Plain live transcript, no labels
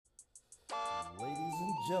Ladies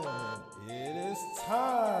and gentlemen, it is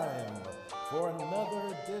time for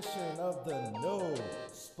another edition of the No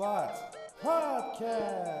Spot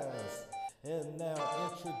Podcast. And now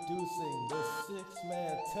introducing the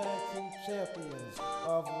six-man tag team champions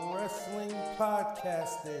of wrestling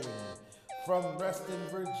podcasting. From Reston,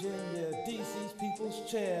 Virginia, DC's People's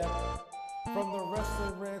Champ. From the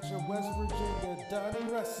Wrestling Ranch of West Virginia,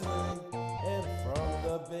 Donnie Wrestling. And from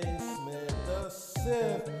the basement, the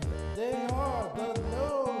Sith. They are the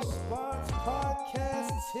No Spots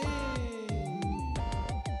Podcast team.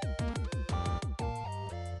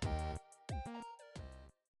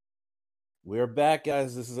 We're back,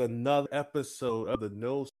 guys. This is another episode of the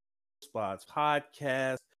No Spots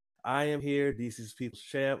Podcast. I am here, DC's People's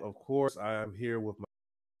Champ. Of course, I am here with my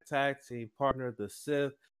tag team partner, the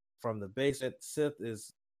Sith, from the basement. Sith, is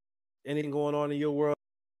anything going on in your world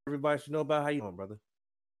everybody should know about? How you doing, brother?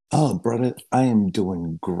 Oh, brother, I am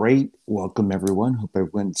doing great. Welcome, everyone. Hope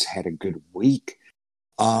everyone's had a good week.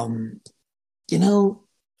 Um, you know,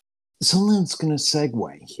 someone's going to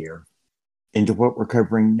segue here into what we're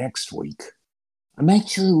covering next week. I'm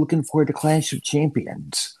actually looking forward to Clash of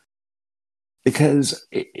Champions because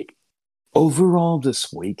overall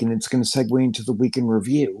this week, and it's going to segue into the week in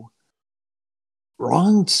review, Raw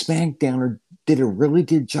and SmackDown did a really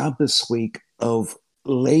good job this week of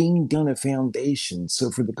laying down a foundation. So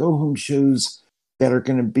for the go home shows that are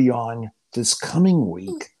going to be on this coming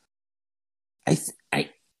week, I, th- I,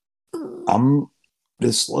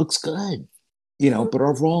 this looks good, But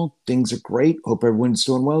overall, things are great. Hope everyone's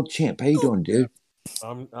doing well. Champ, how you doing, dude?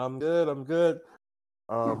 I'm good. I'm good.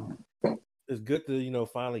 Um, it's good to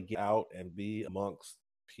finally get out and be amongst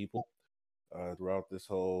people throughout this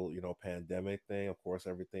whole pandemic thing. Of course,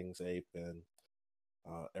 everything's safe and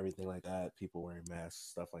everything like that. People wearing masks,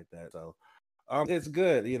 stuff like that. So it's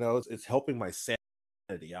good. It's helping my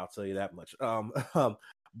sanity. I'll tell you that much.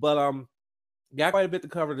 But got quite a bit to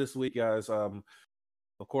cover this week, guys. Of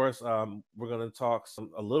course, we're gonna talk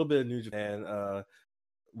a little bit of New Japan.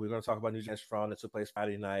 We're gonna talk about New Japan Strong that took place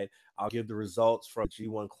Friday night. I'll give the results from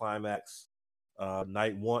G1 Climax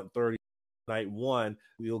night 130. Night one,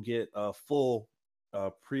 we'll get a full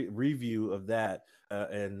review of that,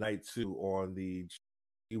 and night two on the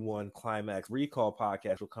G1 Climax Recall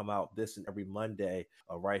podcast will come out this and every Monday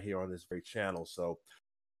right here on this very channel. So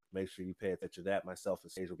make sure you pay attention to that. Myself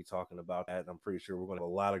and Sage will be talking about that. And I'm pretty sure we're going to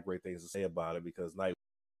have a lot of great things to say about it because night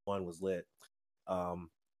one was lit.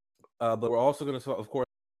 But we're also going to, of course,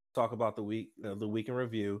 talk about the week in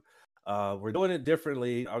review. We're doing it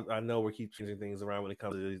differently. I know we keep changing things around when it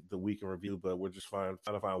comes to the week in review, but we're just trying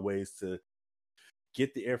to find ways to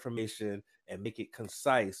get the information and make it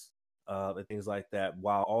concise and things like that,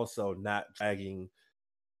 while also not dragging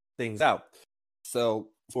things out. So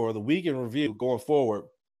for the week in review going forward,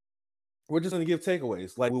 we're just going to give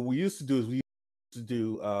takeaways. Like what we used to do is we used to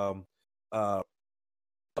do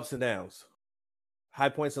ups and downs, high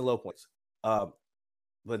points and low points. But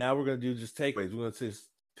now we're going to do just takeaways. We're going to just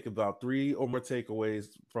pick about 3 or more takeaways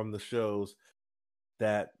from the shows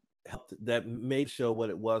that helped, that made show what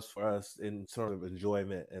it was for us in sort of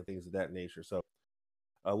enjoyment and things of that nature. So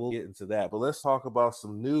we'll get into that. But let's talk about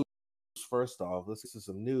some news first off. Let's get to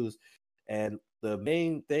some news. And the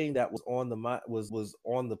main thing that was on the was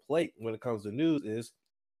on the plate when it comes to news is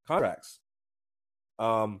contracts.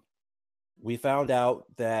 We found out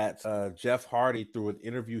that Jeff Hardy, through an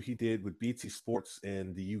interview he did with BT Sports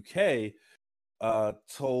in the UK,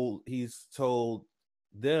 he's told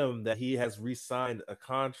them that he has re-signed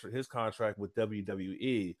his contract with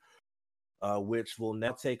WWE, which will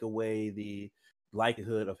now take away the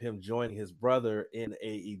likelihood of him joining his brother in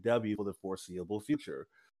AEW for the foreseeable future.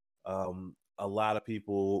 A lot of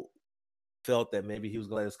people felt that maybe he was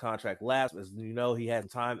going to let his contract lapse, as he had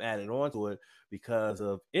time added onto it because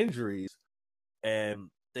of injuries and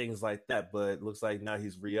things like that. But it looks like now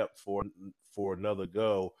he's re-upped for another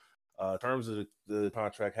go. Terms of the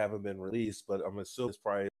contract haven't been released, but I'm assuming it's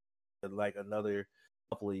probably like another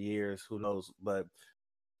couple of years. Who knows? But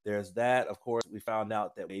there's that. Of course, we found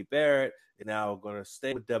out that Wade Barrett is now going to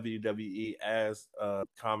stay with WWE as a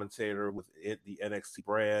commentator with the NXT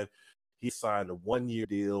brand. He signed a 1-year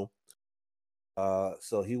deal.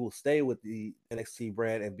 So he will stay with the NXT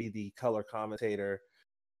brand and be the color commentator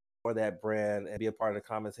for that brand and be a part of the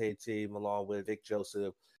commentating team along with Vic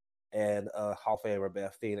Joseph and Hall of Famer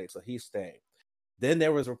Beth Phoenix. So he's staying. Then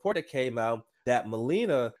there was a report that came out that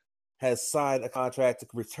Melina has signed a contract to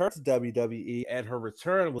return to WWE, and her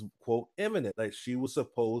return was, quote, imminent. Like she was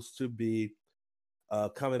supposed to be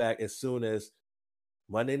coming back as soon as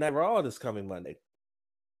Monday Night Raw this coming Monday.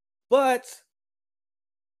 But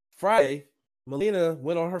Friday, Melina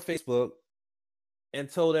went on her Facebook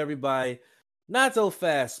and told everybody, not so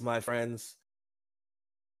fast, my friends.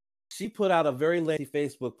 She put out a very lengthy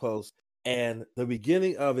Facebook post, and the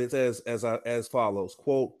beginning of it says as follows,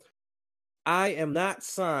 quote, I am not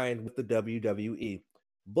signed with the WWE,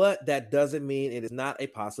 but that doesn't mean it is not a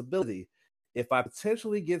possibility. If I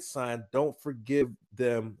potentially get signed, don't forgive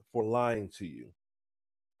them for lying to you.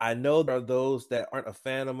 I know there are those that aren't a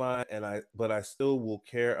fan of mine, but I still will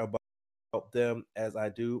care about them as I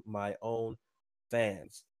do my own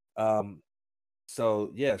fans.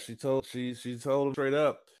 So yeah, she told him straight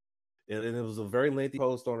up, and it was a very lengthy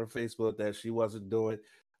post on her Facebook that she wasn't doing.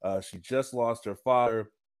 She just lost her father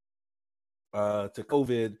to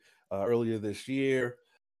COVID earlier this year.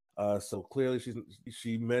 So clearly,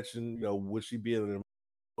 she mentioned, would she be in an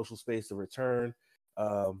emotional space to return?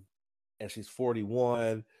 And she's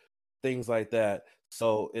 41, things like that.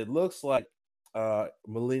 So it looks like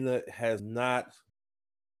Melina is not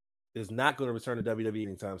going to return to WWE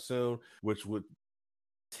anytime soon, which would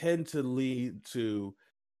tend to lead to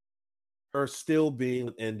her still being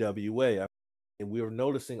with NWA. And we were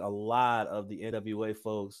noticing a lot of the NWA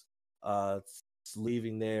folks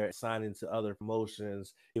leaving there, signing to other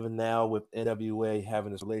promotions. Even now, with NWA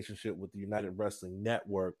having this relationship with the United Wrestling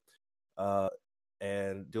Network,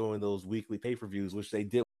 and doing those weekly pay-per-views, which they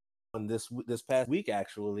did on this past week,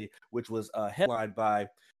 actually, which was headlined by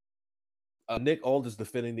Nick Aldis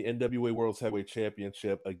defending the NWA World Heavyweight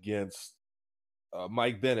Championship against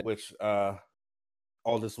Mike Bennett, which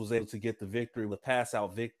Aldis was able to get the victory with a pass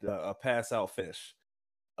out finish.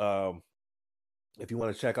 If you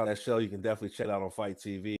want to check out that show, you can definitely check it out on Fight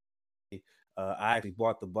TV. I actually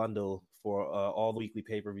bought the bundle for all the weekly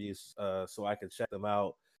pay-per-views so I could check them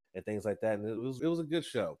out and things like that. And it was a good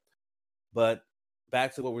show. But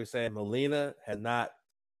back to what we were saying, Melina had not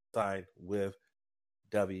signed with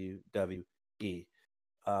WWE.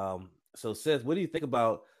 So Seth, what do you think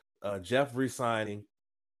about Jeff resigning,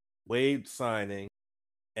 Wade signing,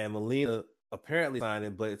 and Melina apparently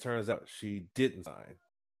signing, but it turns out she didn't sign?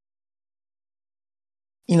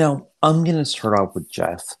 I'm going to start off with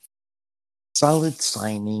Jeff. Solid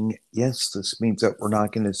signing. Yes, this means that we're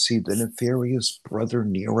not going to see the nefarious brother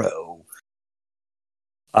Nero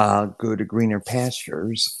go to greener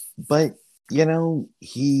pastures. But,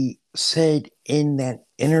 he said in that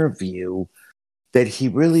interview that he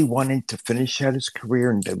really wanted to finish out his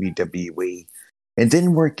career in WWE and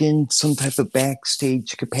then work in some type of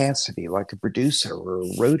backstage capacity, like a producer or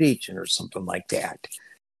a road agent or something like that.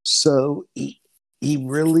 So he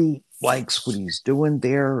really likes what he's doing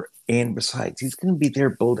there. And besides, he's going to be there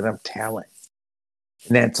building up talent.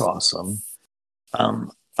 And that's awesome.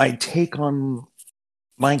 I take on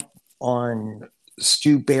Mike on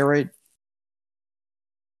Stu Barrett,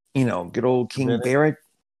 good old King Barrett.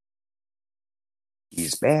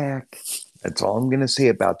 He's back. That's all I'm going to say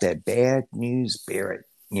about that. Bad news Barrett.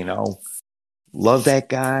 Love that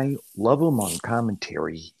guy. Love him on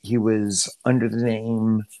commentary. He was under the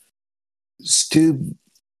name Stu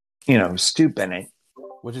Bennett.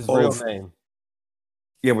 Which is his real name.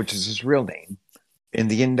 Yeah, which is his real name. In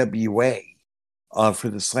the NWA for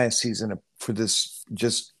this last season, for this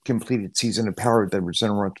just completed season of Power that was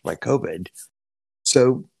interrupted by COVID.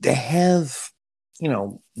 So to have,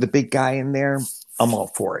 the big guy in there, I'm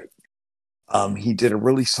all for it. He did a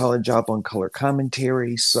really solid job on color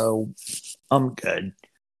commentary, so I'm good.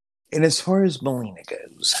 And as far as Melina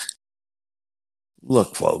goes,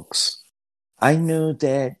 look, folks, I know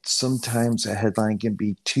that sometimes a headline can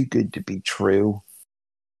be too good to be true,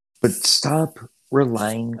 but stop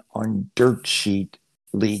relying on dirt sheet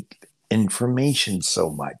leaked information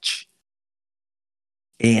so much.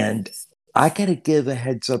 And I got to give a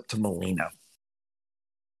heads up to Melina.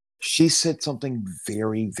 She said something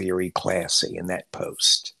very, very classy in that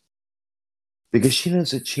post because she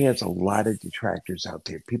knows that she has a lot of detractors out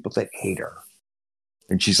there, people that hate her.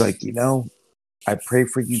 And she's like, I pray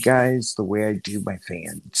for you guys the way I do my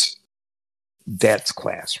fans. That's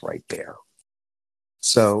class right there.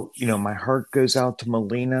 So, my heart goes out to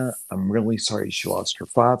Melina. I'm really sorry she lost her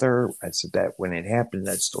father. I said that when it happened.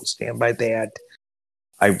 I still stand by that.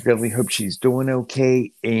 I really hope she's doing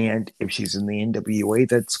okay. And if she's in the NWA,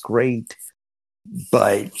 that's great.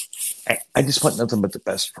 But I just want nothing but the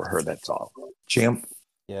best for her. That's all. Champ?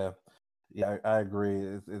 Yeah, I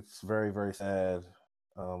agree. It's very, very sad.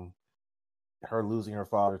 Her losing her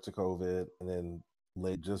father to COVID, and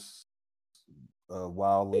then just a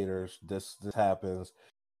while later, this happens.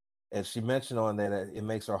 And she mentioned on there that it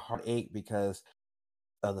makes her heart ache because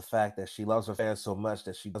of the fact that she loves her fans so much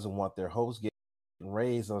that she doesn't want their hopes getting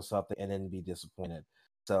raised on something and then be disappointed.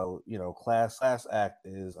 So, class act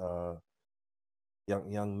is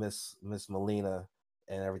young Miss Melina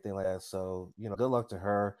and everything like that. So, good luck to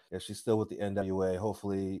her. If she's still with the NWA,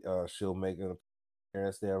 hopefully she'll make an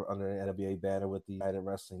appearance there under the NWA banner with the United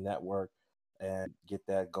Wrestling Network and get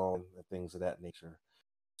that going and things of that nature.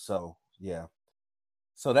 So, yeah.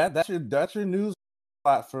 So that's your news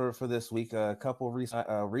spot for this week. A couple of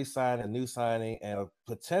re-sign, a new signing, and a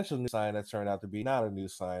potential new signing that turned out to be not a new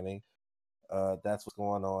signing. That's what's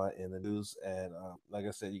going on in the news. And like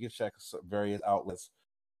I said, you can check various outlets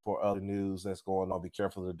for other news that's going on. Be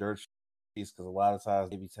careful of the dirt sheets because a lot of times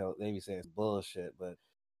they be saying it's bullshit, but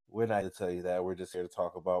we're not here to tell you that. We're just here to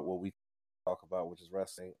talk about what we talk about, which is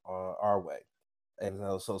wrestling our way. And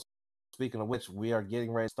so speaking of which, we are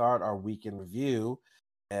getting ready to start our weekend review.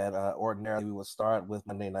 And ordinarily, we would start with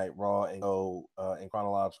Monday Night Raw and go in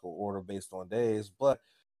chronological order based on days, but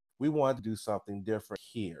we wanted to do something different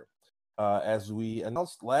here. As we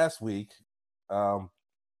announced last week,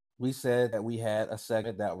 we said that we had a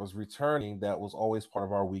segment that was returning that was always part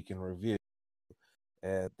of our weekend review.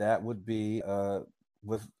 And that would be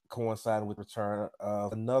with coinciding with return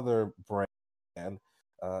of another brand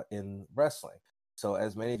in wrestling. So,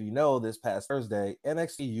 as many of you know, this past Thursday,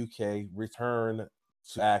 NXT UK returned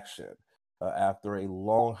to action after a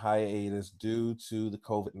long hiatus due to the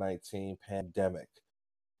COVID-19 pandemic.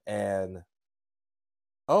 And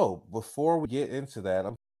before we get into that,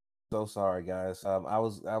 I'm so sorry, guys.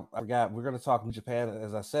 I forgot we're going to talk New Japan,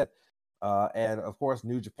 as I said, and of course,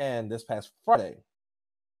 New Japan this past Friday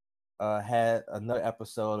had another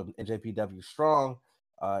episode of NJPW Strong.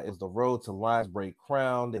 It was the Road to Lions Break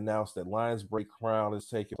Crown. They announced that Lions Break Crown is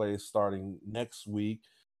taking place starting next week.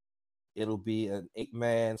 It'll be an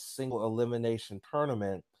 8-man single elimination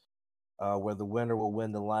tournament where the winner will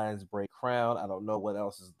win the Lions Break Crown. I don't know what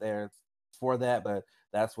else is there for that, but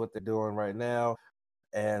that's what they're doing right now.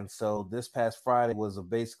 And so this past Friday was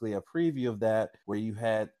basically a preview of that, where you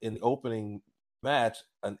had in the opening match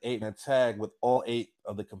an 8-man tag with all 8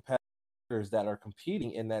 of the competitors that are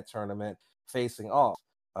competing in that tournament facing off.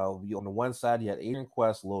 On the one side, you had Adrian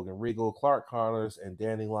Quest, Logan Regal, Clark Connors, and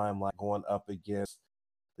Danny Limelight going up against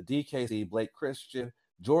the DKC, Blake Christian,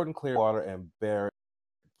 Jordan Clearwater, and Barrett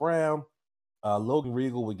Brown. Logan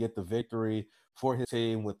Regal would get the victory for his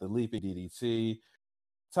team with the leaping DDT.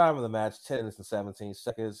 Time of the match, 10 minutes and 17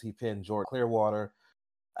 seconds. He pinned Jordan Clearwater.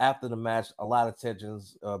 After the match, a lot of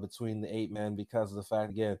tensions between the 8 men because of the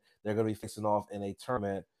fact, again, they're going to be facing off in a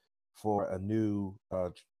tournament for a new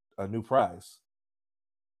prize.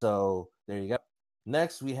 So there you go.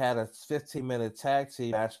 Next, we had a 15-minute tag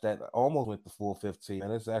team match that almost went the full 15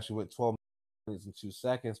 minutes. It actually went 12 minutes and 2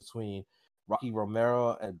 seconds between Rocky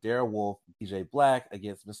Romero and Dare Wolf, PJ Black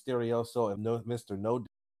against Mysterioso and Mr. No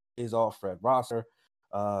Days Off, Fred Rosser.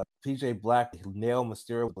 PJ Black nailed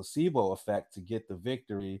Mysterio placebo effect to get the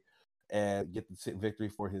victory and get the victory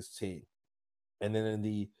for his team. And then in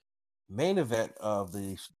the main event of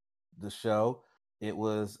the show, it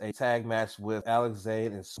was a tag match with Alex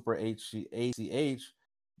Zane and Super ACH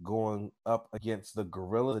going up against the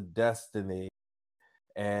Gorilla of Destiny.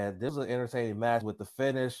 And this was an entertaining match with the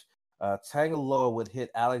finish. Tanga Loa would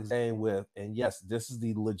hit Alex Zane with, and yes, this is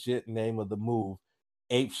the legit name of the move,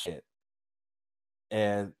 Ape Shit.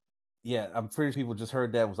 And yeah, I'm pretty sure people just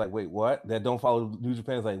heard that and was like, wait, what? That don't follow New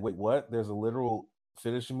Japan is like, wait, what? There's a literal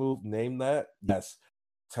finishing move named that? Yes.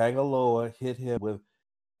 Tanga Loa hit him with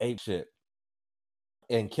Ape Shit.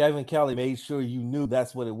 And Kevin Kelly made sure you knew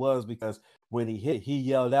that's what it was because when he hit, he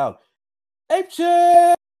yelled out, Ape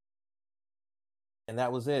Shit! And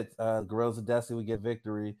that was it. Guerrillas of Destiny would get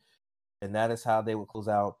victory. And that is how they would close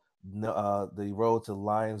out the Road to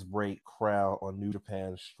Lions Break Crown on New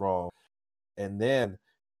Japan Strong. And then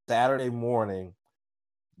Saturday morning,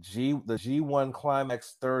 the G1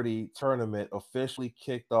 Climax 30 tournament officially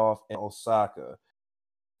kicked off in Osaka.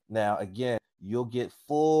 Now, again, you'll get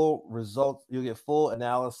full results, you'll get full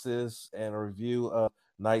analysis and a review of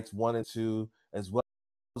nights 1 and 2, as well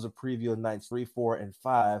as a preview of nights 3, 4, and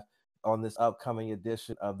 5 on this upcoming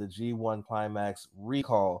edition of the G1 Climax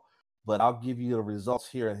Recall. But I'll give you the results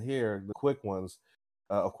here, the quick ones.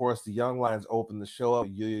 Of course, the Young Lions opened the show up.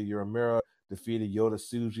 Yuya Uemura defeated Yota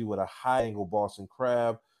Tsuji with a high angle Boston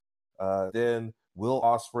Crab. Then Will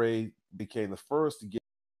Ospreay became the first to get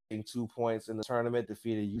 2 points in the tournament,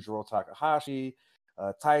 defeated Yujiro Takahashi.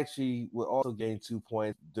 Taichi would also gain 2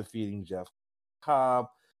 points, defeating Jeff Cobb.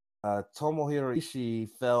 Tomohiro Ishii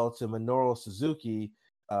fell to Minoru Suzuki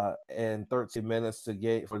in 13 minutes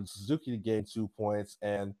for Suzuki to gain 2 points,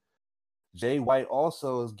 and Jay White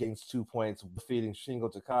also gains 2 points, defeating Shingo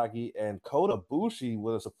Takagi, and Kota Ibushi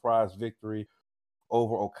with a surprise victory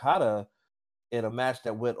over Okada in a match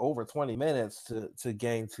that went over 20 minutes to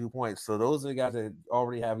gain 2 points. So those are the guys that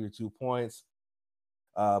already have your 2 points.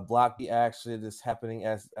 Block B action is happening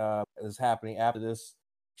after this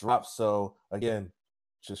drop. So again,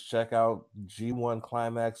 just check out G1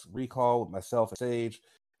 Climax Recall with myself and Sage.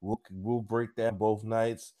 We'll break down both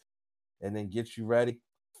nights and then get you ready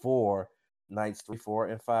for nights 3, 4,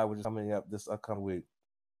 and 5, which is coming up this upcoming week.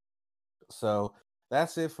 So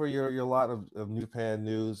that's it for your lot of New Japan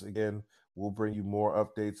news. Again, we'll bring you more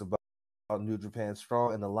updates about New Japan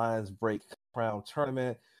Strong and the Lions Break Crown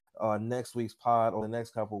Tournament on next week's pod or the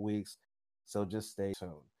next couple of weeks. So just stay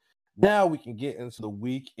tuned. Now we can get into the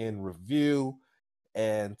week in review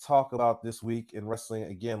and talk about this week in wrestling.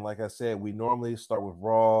 Again, like I said, we normally start with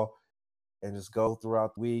Raw and just go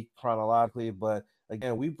throughout the week chronologically. But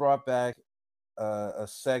again, we brought back a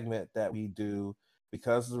segment that we do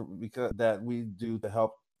because that we do to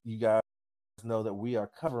help you guys know that we are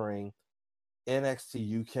covering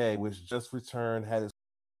NXT UK, which just returned, had its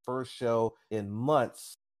first show in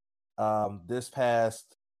months this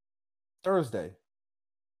past Thursday.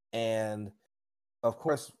 And of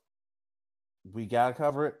course, we gotta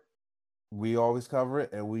cover it. We always cover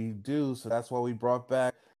it, and we do. So that's why we brought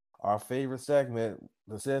back our favorite segment.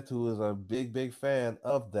 The Sith, who is a big fan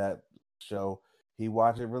of that show, he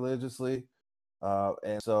watched it religiously,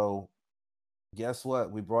 and so guess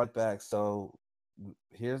what? We brought it back. So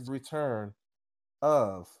here's the return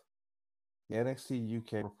of the NXT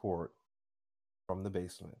UK report from the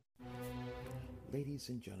basement. Ladies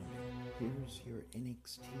and gentlemen, here's your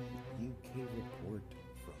NXT UK report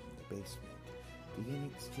from the basement. The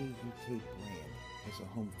NXT UK brand has a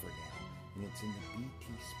home for now, and it's in the BT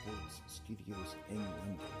Sports Studios in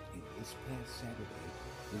London. And this past Saturday,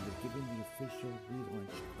 we were given the official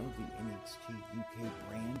relaunch of the NXT UK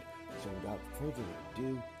brand. So without further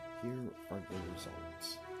ado, here are the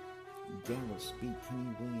results. Gallus beat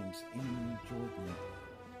Kenny Williams and Jordan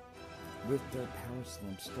with their Power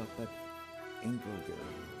Slam Scuffle Englegar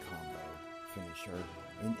combo finisher,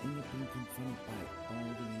 and ended up being confronted by all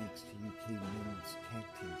the NXT UK Men's Tag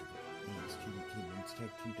Team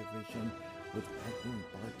Division, with Edwin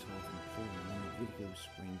Bartov and Florian on the video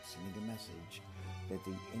screen sending a message that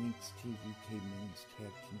the NXT UK Men's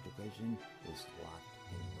Tag Team Division is locked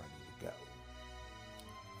and ready to go.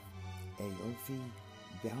 Aoife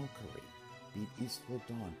Valkyrie beat Isla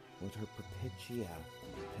Dawn with her Perpetua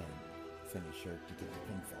pin finisher to get the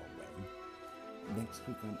pinfall win. Next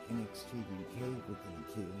week on NXT UK, we're getting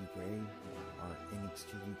Caitlin Gray, our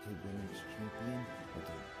NXT UK Women's Champion,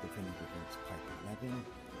 defending against Piper Niven.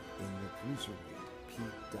 In the Cruiserweight,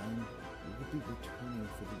 Pete Dunne will be returning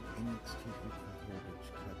for the NXT UK Heritage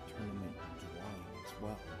Cup Tournament drawing as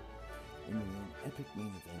well. And in an epic main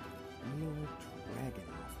event, Leo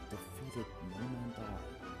Dragunov defeated Noam Dar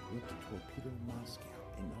with the Torpedo Moscow,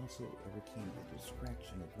 and also overcame the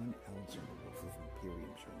distraction of one Alexander Wolf of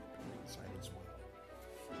Imperium during the period side as well.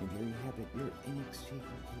 And there you have it, your NXT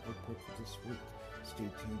UK report for this week. Stay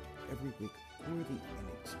tuned every week for the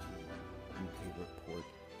NXT UK report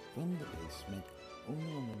from the basement,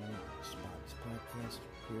 only on the No Spots podcast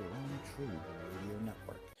here on True Radio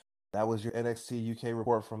Network. That was your NXT UK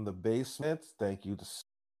report from the basement. Thank you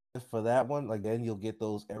for that one. Again, you'll get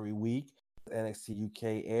those every week. NXT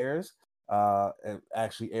UK airs. It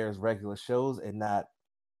actually airs regular shows and not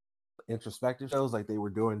introspective shows like they were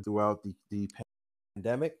doing throughout the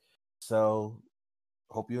pandemic. So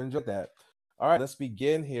hope you enjoyed that. All right, let's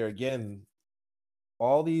begin here. Again,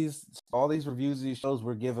 all these reviews of these shows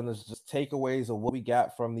were giving us just takeaways of what we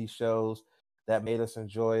got from these shows that made us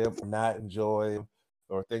enjoy them or not enjoy them,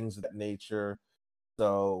 or things of that nature.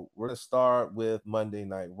 So we're gonna start with Monday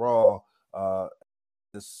Night Raw.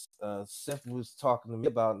 This Seth was talking to me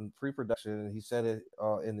about in pre-production, and he said it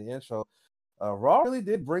in the intro. Raw really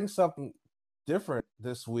did bring something different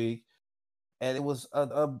this week, and it was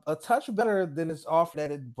a touch better than its offer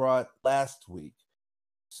that it brought last week.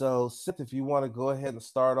 So, Seth, if you want to go ahead and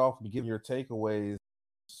start off and give your takeaways,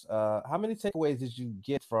 how many takeaways did you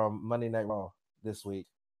get from Monday Night Raw this week?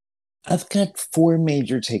 I've got 4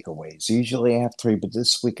 major takeaways. Usually I have 3, but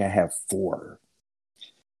this week I have 4.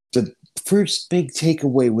 The first big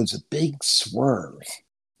takeaway was a big swerve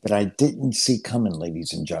that I didn't see coming,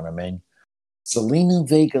 ladies and gentlemen. Zelina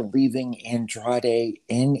Vega leaving Andrade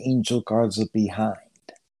and Angel Garza behind.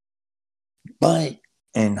 But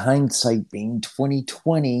in hindsight being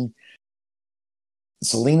 2020,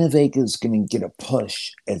 Zelina Vega is going to get a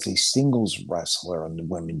push as a singles wrestler in the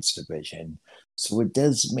women's division. So it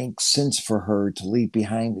does make sense for her to leave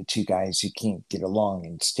behind the 2 guys who can't get along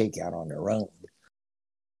and stake out on their own.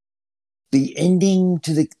 The ending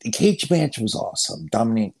to the cage match was awesome.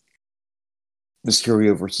 Dominic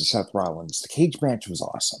Mysterio versus Seth Rollins. The cage match was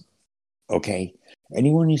awesome. Okay?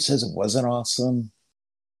 Anyone who says it wasn't awesome,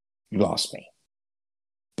 You lost me.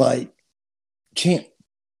 But, Champ,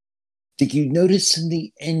 did you notice in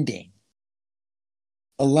the ending,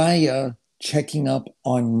 Elia checking up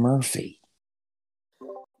on Murphy?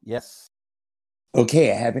 Yes.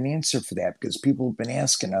 Okay, I have an answer for that because people have been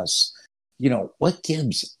asking us, what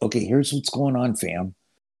gives? Okay, here's what's going on, fam.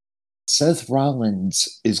 Seth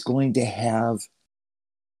Rollins is going to have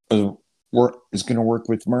is going to work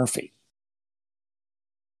with Murphy.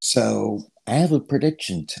 So I have a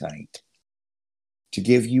prediction tonight to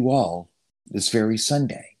give you all this very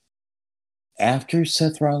Sunday. After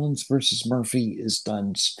Seth Rollins versus Murphy is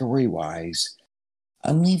done story-wise,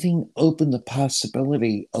 I'm leaving open the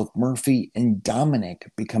possibility of Murphy and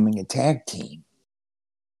Dominic becoming a tag team.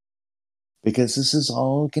 Because this is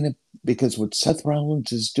all going to, because what Seth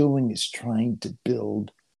Rollins is doing is trying to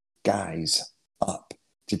build guys up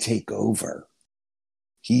to take over.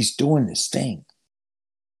 He's doing this thing.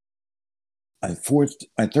 My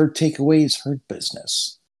third takeaway is Hurt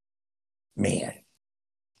Business. Man,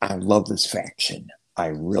 I love this faction. I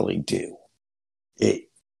really do.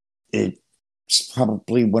 It's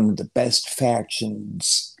probably one of the best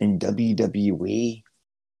factions in WWE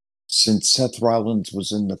since Seth Rollins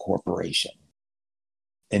was in the corporation.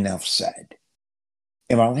 Enough said.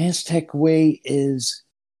 And my last takeaway is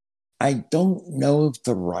I don't know if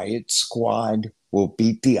the Riot Squad will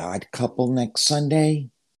beat the Odd Couple next Sunday,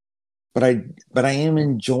 but I am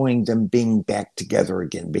enjoying them being back together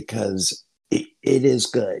again because it is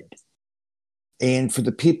good. And for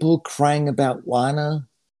the people crying about Lana,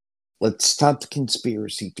 let's stop the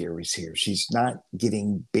conspiracy theories here. She's not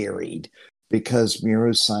getting buried because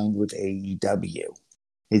Miro signed with AEW.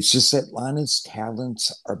 It's just that Lana's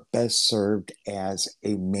talents are best served as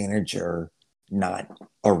a manager, not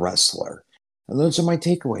a wrestler. And those are my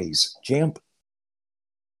takeaways. Champ?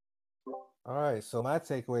 All right. So my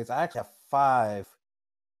takeaways, I actually have 5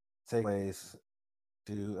 takeaways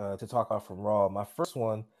to talk about from Raw. My first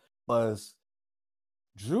one was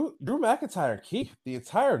Drew McIntyre Keith the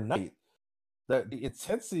entire night. The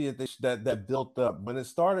intensity that built up when it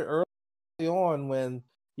started early on when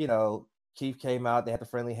Keith came out, they had the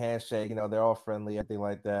friendly handshake, they're all friendly, everything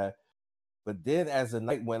like that. But then as the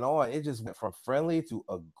night went on, it just went from friendly to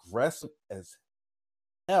aggressive as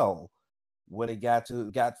hell when it got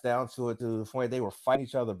down to it to the point they were fighting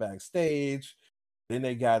each other backstage. Then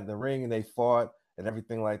they got in the ring and they fought and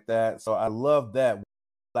everything like that. So I love that.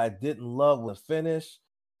 What I didn't love was finish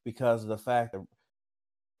because of the fact that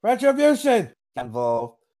Retribution got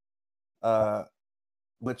involved. I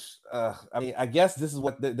guess this is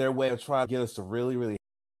what their way of trying to get us to really, really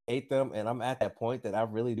hate them. And I'm at that point that I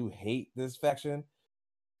really do hate this faction.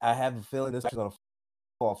 I have a feeling this faction is going to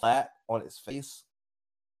fall flat on its face,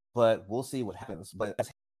 but we'll see what happens. But I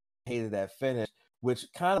hated that finish, which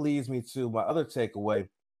kind of leads me to my other takeaway.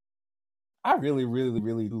 I really, really,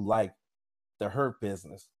 really do like the Hurt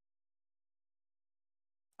Business.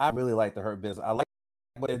 I really like the Hurt Business. I like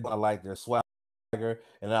what they do. I like their swagger,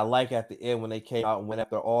 and I like at the end when they came out and went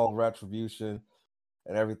after all Retribution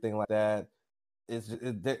and everything like that.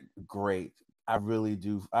 They're great. I really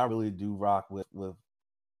do rock with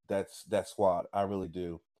that squad. I really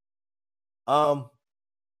do. The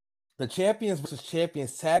Champions versus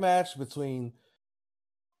Champions tag match between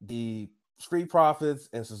the Street Profits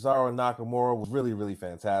and Cesaro and Nakamura was really, really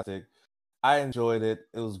fantastic. I enjoyed it.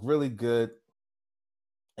 It was really good.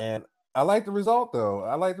 And I like the result, though.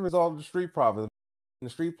 I like the result of the Street Profits. The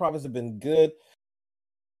Street Profits have been good.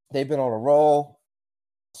 They've been on a roll.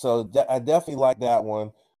 So I definitely like that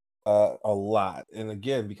one a lot. And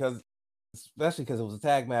again, especially because it was a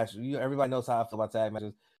tag match, everybody knows how I feel about tag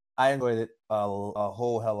matches. I enjoyed it a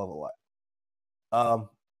whole hell of a lot.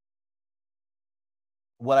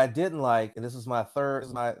 What I didn't like, and this is my third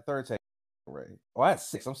takeaway. Oh, I had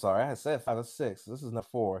 6. I'm sorry, I had said 5 or 6. This is not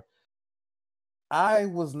 4. I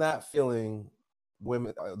was not feeling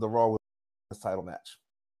the Raw Women's title match.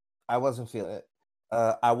 I wasn't feeling it.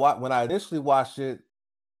 When I initially watched it,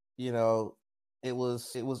 it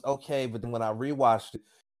was okay, but then when I rewatched it,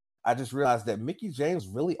 I just realized that Mickie James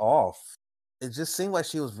was really off. It just seemed like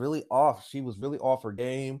she was really off. She was really off her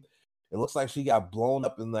game. It looks like she got blown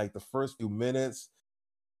up in like the first few minutes,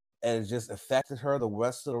 and it just affected her the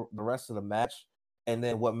rest of the match. And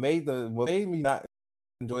then what made me not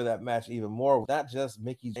enjoy that match even more was not just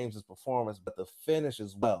Mickie James's performance, but the finish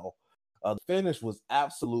as well. The finish was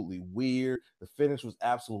absolutely weird. The finish was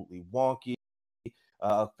absolutely wonky.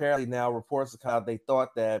 Apparently now reports are they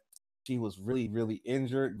thought that she was really, really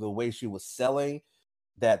injured the way she was selling,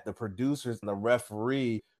 that the producers and the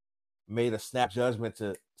referee made a snap judgment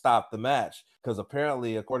to stop the match. Because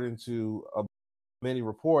apparently, according to many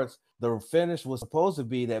reports, the finish was supposed to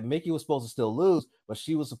be that Mickey was supposed to still lose, but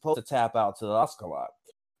she was supposed to tap out to the Asuka lock.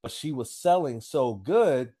 But she was selling so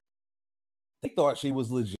good, they thought she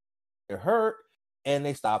was legit hurt, and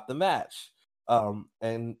they stopped the match.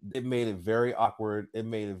 And it made it very awkward. It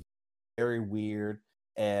made it very weird,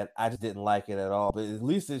 and I just didn't like it at all. But at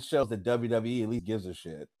least it shows that WWE at least gives a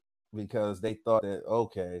shit, because they thought that,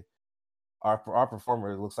 okay, our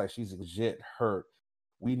performer looks like she's legit hurt.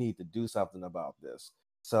 We need to do something about this.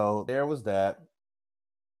 So there was that.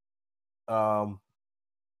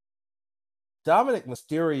 Dominic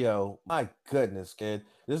Mysterio, my goodness, kid.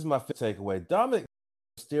 This is my fifth takeaway. Dominic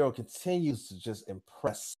Mysterio continues to just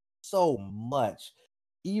impress so much.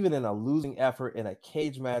 Even in a losing effort in a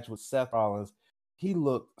cage match with Seth Rollins, he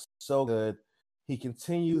looked so good. He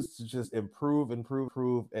continues to just improve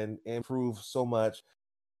so much.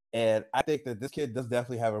 And I think that this kid does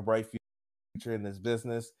definitely have a bright future in this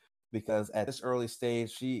business, because at this early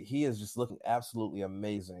stage, he is just looking absolutely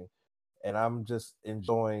amazing. And I'm just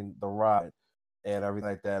enjoying the ride and everything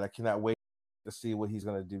like that. I cannot wait to see what he's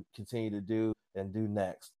going to continue to do and do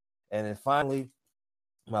next. And then finally,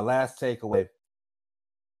 my last takeaway.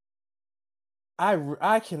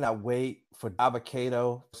 I cannot wait for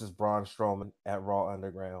Dabba-Kato versus Braun Strowman at Raw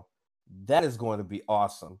Underground. That is going to be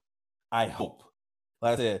awesome. I hope.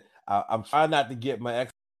 Like I said, I'm trying not to get my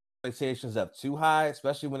expectations up too high,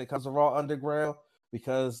 especially when it comes to Raw Underground,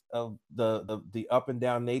 because of the up and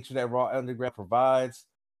down nature that Raw Underground provides.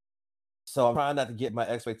 So I'm trying not to get my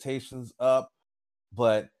expectations up,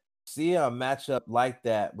 but seeing a matchup like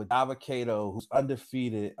that with Dabba-Kato, who's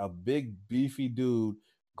undefeated, a big beefy dude,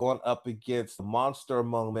 going up against the monster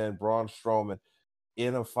among men, Braun Strowman,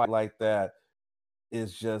 in a fight like that,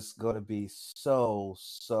 is just going to be so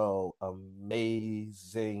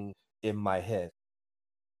amazing in my head.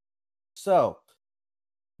 So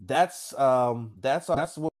that's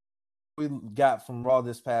what we got from Raw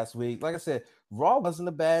this past week. Like I said, Raw wasn't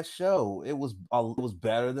a bad show. It was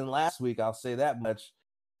better than last week, I'll say that much.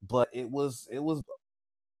 But it was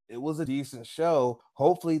a decent show.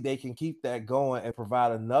 Hopefully they can keep that going and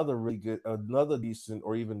provide another decent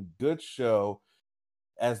or even good show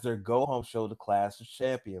as their go home show, the Clash of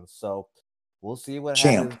Champions. So we'll see what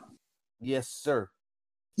happens. Yes, sir.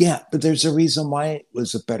 Yeah, but there's a reason why it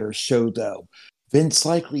was a better show, though. Vince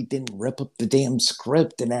likely didn't rip up the damn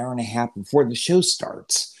script an hour and a half before the show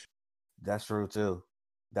starts. That's true, too.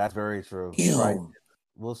 That's very true. Ew. Right.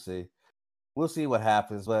 We'll see. We'll see what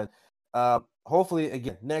happens. But hopefully,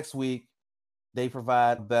 again, next week, they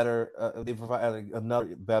provide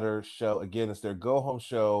another better show. Again, it's their go home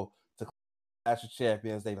show to Clash of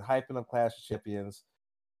Champions. They've been hyping up Clash of Champions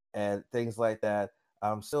and things like that.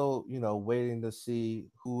 I'm still, waiting to see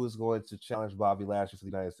who is going to challenge Bobby Lashley for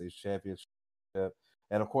the United States Championship.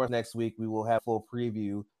 And of course, next week we will have full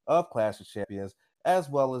preview of Clash of Champions, as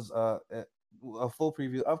well as a full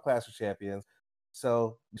preview of Clash of Champions.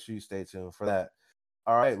 So make sure you stay tuned for that.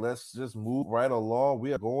 All right, let's just move right along.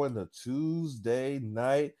 We are going to Tuesday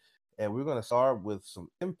night, and we're going to start with some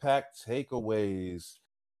Impact takeaways.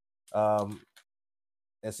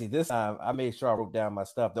 And see, this time I made sure I wrote down my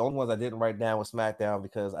stuff. The only ones I didn't write down was SmackDown,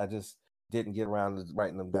 because I just didn't get around to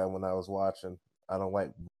writing them down when I was watching. I don't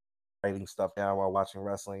like writing stuff down while watching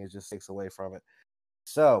wrestling. It just takes away from it.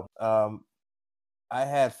 So I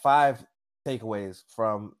had 5 takeaways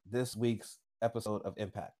from this week's episode of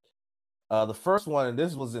Impact. The first one, and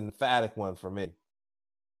this was an emphatic one for me.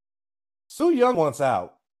 Su Yung wants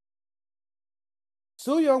out.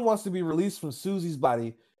 Su Yung wants to be released from Susie's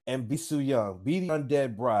body and be Su Yung, be the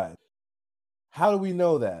undead bride. How do we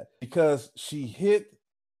know that? Because she hit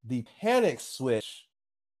the panic switch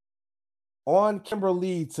on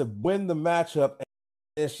Kimberly to win the matchup,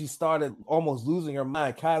 and she started almost losing her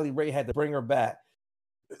mind. Kylie Ray had to bring her back.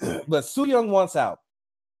 But Su Yung wants out.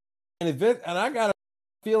 And I got a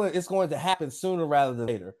feeling it's going to happen sooner rather than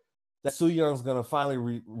later. That Su Young's going to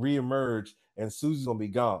finally re-emerge and Susie's going to be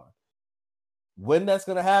gone. When that's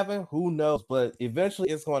going to happen, who knows? But eventually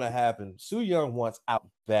it's going to happen. Su Yung wants out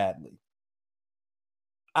badly.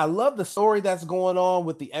 I love the story that's going on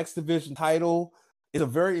with the X Division title. It's a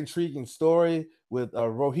very intriguing story with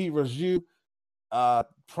Rohit Raju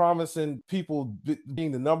promising people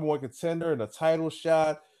being the number one contender in a title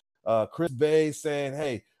shot. Chris Bay saying,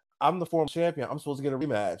 hey, I'm the former champion. I'm supposed to get a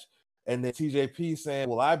rematch. And then TJP saying,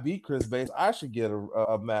 well, I beat Chris Bay, so I should get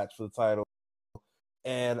a match for the title.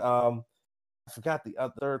 And I forgot the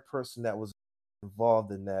third person that was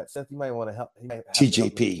involved in that. Seth, you might want to help.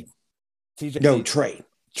 TJP. TJP. No, Trey.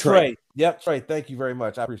 Yep, Trey. Thank you very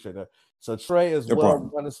much. I appreciate that. So Trey is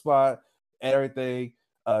on the spot and everything.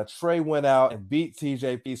 Trey went out and beat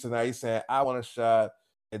TJP, so now he's saying, I want a shot.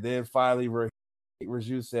 And then finally,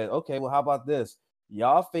 Raju said, okay, well, how about this?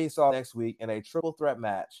 Y'all face off next week in a triple threat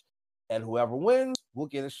match, and whoever wins will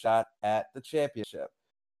get a shot at the championship.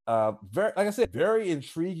 Very, like I said, very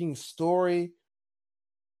intriguing story.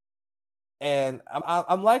 And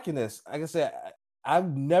I'm liking this. Like I said, I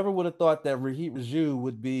never would have thought that Rohit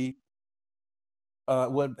Raju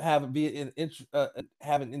would have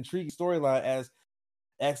an intriguing storyline as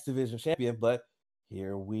X Division champion, but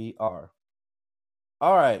here we are.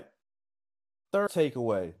 All right. Third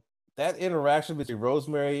takeaway. That interaction between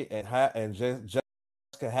Rosemary and Jessica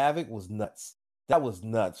Havoc was nuts. That was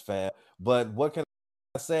nuts, fam. But what can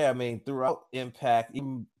I say? I mean, throughout Impact,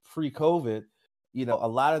 even pre-COVID, a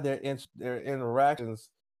lot of their interactions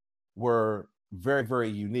were very, very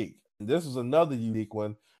unique. And this was another unique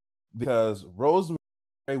one because Rosemary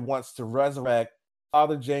wants to resurrect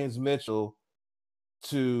Father James Mitchell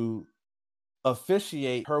to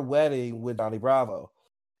officiate her wedding with Johnny Bravo.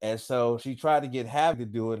 And so she tried to get Havoc to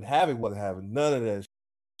do it, and Havoc wasn't having none of that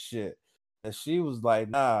shit. And she was like,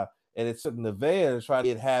 nah. And it took Nevaeh to try to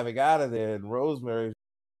get Havoc out of there. And Rosemary was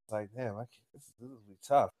like, damn, this will be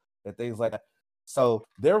tough. And things like that. So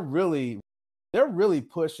they're really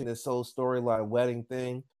pushing this whole storyline wedding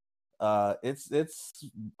thing. It's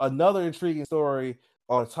another intriguing story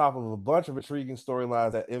on top of a bunch of intriguing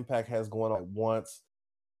storylines that Impact has going on at once.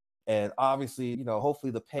 And obviously,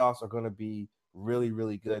 hopefully the payoffs are going to be really,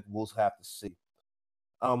 really good. We'll have to see.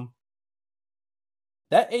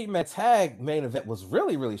 That 8-man tag main event was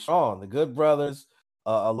really, really strong. The Good Brothers,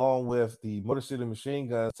 along with the Motor City Machine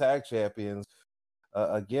Guns tag champions,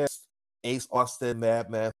 against Ace Austin,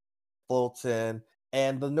 Madman Fulton,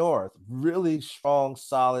 and the North. Really strong,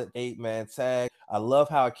 solid 8-man tag. I love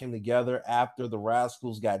how it came together after the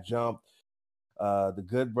Rascals got jumped. The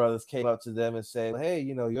Good Brothers came up to them and said, hey,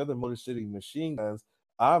 you're the Motor City Machine Guns.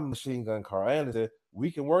 I'm Machine Gun Carl Anderson.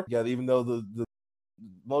 We can work together, even though the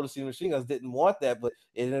Motor City Machine Guns didn't want that, but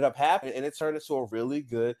it ended up happening, and it turned into a really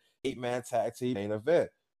good 8-man tag team main event.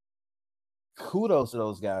 Kudos to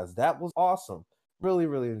those guys. That was awesome. Really,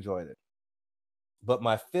 really enjoyed it. But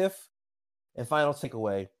my fifth and final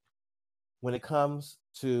takeaway when it comes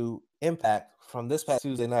to Impact from this past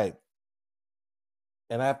Tuesday night,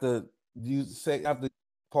 and I have to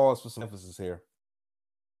pause for some emphasis here.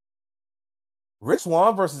 Rich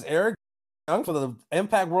Swann versus Eric Young for the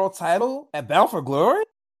Impact World title at Bound for Glory?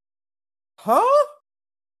 Huh?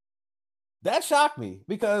 That shocked me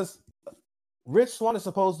because Rich Swann is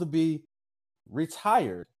supposed to be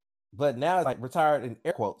retired, but now it's like retired in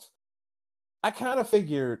air quotes. I kind of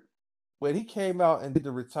figured when he came out and did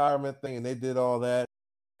the retirement thing and they did all that,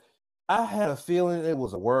 I had a feeling it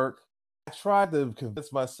was a work. I tried to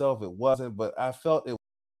convince myself it wasn't, but I felt it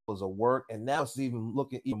was a work, and now it's even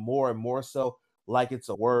looking even more and more so like it's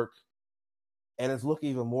a work. And it's looking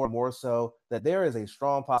even more and more so that there is a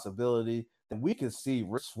strong possibility that we could see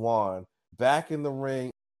Rich Swann back in the ring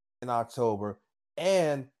in October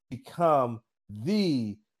and become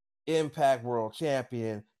the Impact World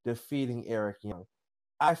Champion, defeating Eric Young.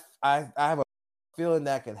 I have a feeling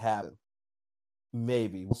that could happen.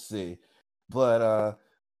 Maybe. We'll see. But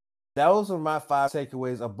those are my 5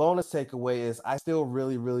 takeaways. A bonus takeaway is I still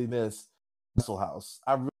really, really miss Wrestle House.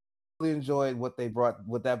 I really enjoyed what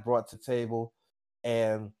that brought to the table,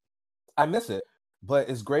 and I miss it. But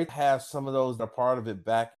it's great to have some of those that are part of it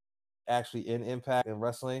back actually in Impact and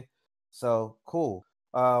wrestling. So cool.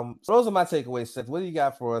 So those are my takeaways, Seth. What do you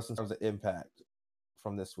got for us in terms of Impact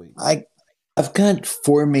from this week? I've got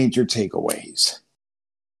 4 major takeaways.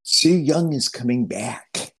 Su Yung is coming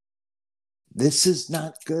back. This is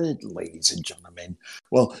not good, ladies and gentlemen.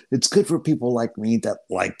 Well, it's good for people like me that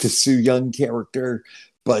like the Su Yung character,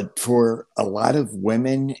 but for a lot of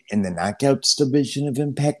women in the Knockouts division of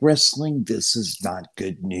Impact Wrestling, this is not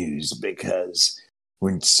good news because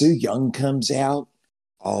when Su Yung comes out,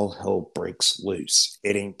 all hell breaks loose.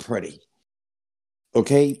 It ain't pretty.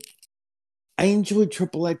 Okay? I enjoyed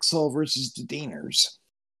Triple XL versus the Deaners.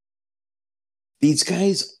 These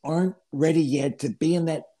guys aren't ready yet to be in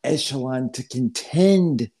that echelon to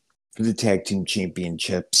contend for the tag team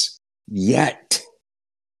championships yet.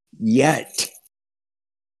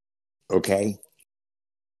 Okay?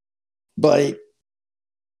 But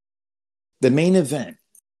the main event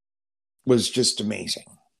was just amazing.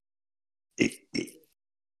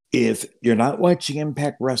 If you're not watching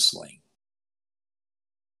Impact Wrestling,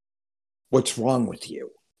 what's wrong with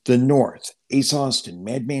you? The North, Ace Austin,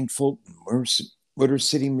 Madman Fulton, Motor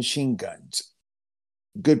City Machine Guns,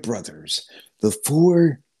 Good Brothers, the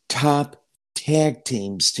 4 top tag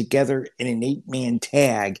teams together in an 8-man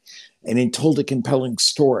tag and it told a compelling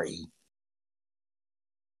story.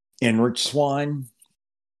 And Rich Swann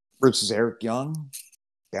versus Eric Young,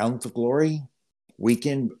 Bound for Glory,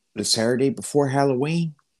 weekend, the Saturday before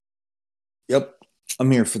Halloween. Yep,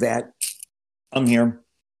 I'm here for that. I'm here.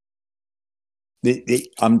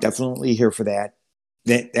 I'm definitely here for that.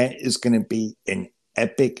 That is going to be an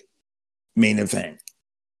epic main event.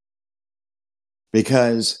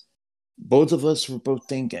 Because both of us were both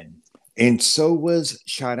thinking, and so was,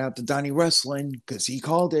 shout out to Donnie Wrestling, because he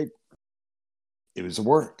called it. It was a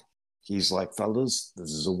work. He's like, fellas,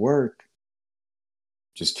 this is a work.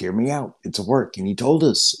 Just hear me out. It's a work. And he told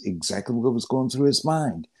us exactly what was going through his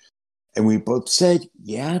mind. And we both said,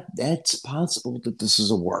 yeah, that's possible that this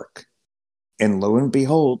is a work. And lo and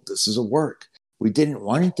behold, this is a work. We didn't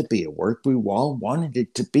want it to be a work. We all wanted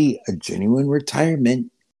it to be a genuine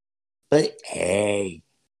retirement. But hey,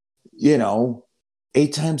 8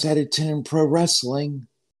 times out of 10 in pro wrestling,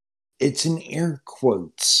 it's an air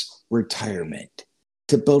quotes retirement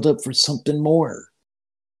to build up for something more.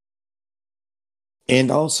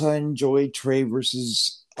 And also, I enjoyed Trey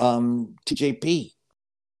versus TJP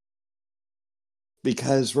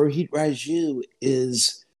because Rohit Raju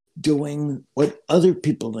is doing what other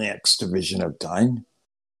people in the X division have done,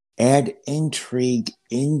 add intrigue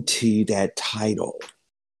into that title.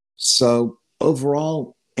 So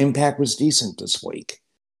overall, Impact was decent this week.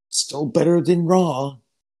 Still better than Raw,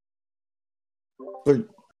 but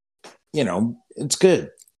it's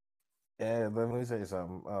good. Yeah, let me tell you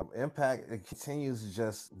something. Impact, it continues to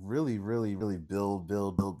just really, really, really build.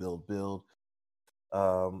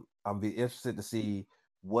 I'm be interested to see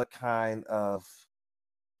what kind of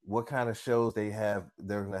shows they're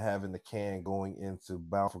gonna have in the can going into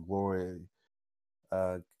Bound for Glory,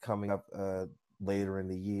 coming up later in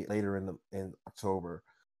the year, in October.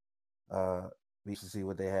 We should see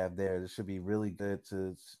what they have there. This should be really good.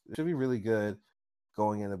 It should be really good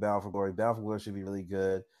going into Bound for Glory. Bound for Glory should be really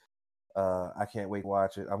good. I can't wait to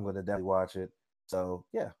watch it. I'm going to definitely watch it. So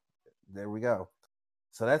yeah, there we go.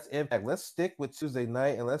 So that's Impact. Let's stick with Tuesday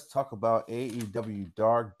night and let's talk about AEW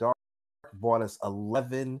Dark. Dark brought us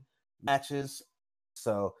 11 matches.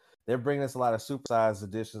 So they're bringing us a lot of supersized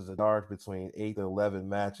editions of Dark, between 8 to 11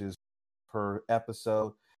 matches per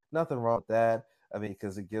episode. Nothing wrong with that. I mean,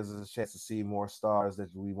 because it gives us a chance to see more stars that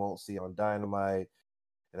we won't see on Dynamite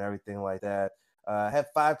and everything like that. I had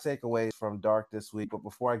 5 takeaways from Dark this week, but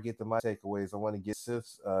before I get to my takeaways, I want to get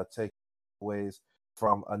Sif's takeaways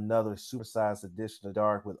from another supersized edition of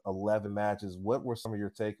Dark with 11 matches. What were some of your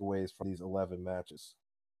takeaways from these 11 matches?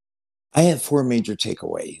 I have 4 major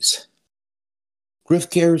takeaways. Griff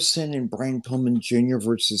Garrison and Brian Pillman Jr.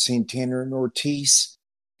 versus Santana and Ortiz.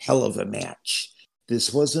 Hell of a match.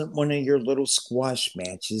 This wasn't one of your little squash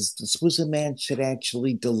matches. This was a match that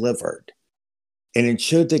actually delivered. And it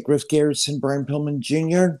showed that Griff Garrison, Brian Pillman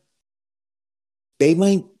Jr., they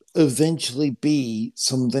might eventually be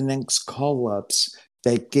some of the next call-ups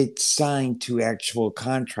that get signed to actual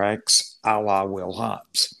contracts a la Will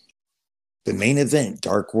Hobbs. The main event,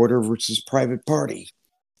 Dark Order versus Private Party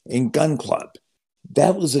in Gun Club.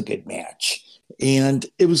 That was a good match. And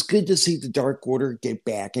it was good to see the Dark Order get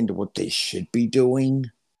back into what they should be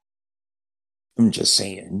doing. I'm just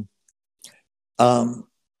saying.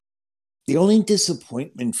 The only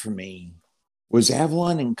disappointment for me was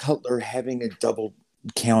Avalon and Cutler having a double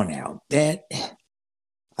count out. That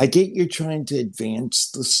I get you're trying to advance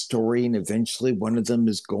the story and eventually one of them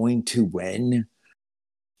is going to win.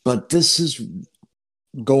 But this is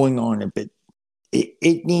going on a bit.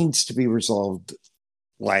 It needs to be resolved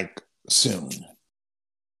like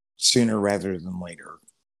sooner rather than later.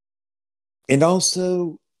 And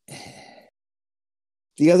also,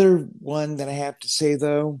 the other one that I have to say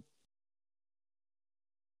though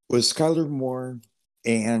was Skylar Moore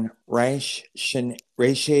and Rache Chanel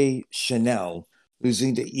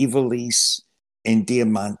losing to Ivelisse and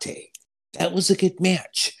Diamante. That was a good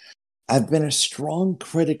match. I've been a strong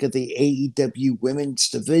critic of the AEW women's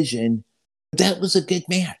division. That was a good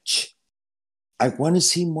match. I want to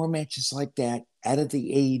see more matches like that out of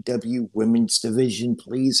the AEW women's division,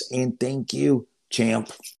 please. And thank you, champ.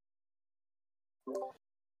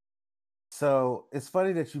 So it's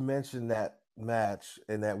funny that you mentioned that match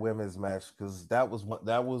and that women's match, because that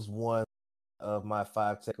was one of my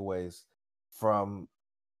 5 takeaways from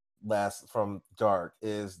Dark.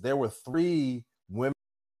 Is there were 3 women's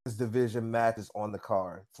division matches on the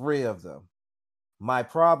card, 3 of them. My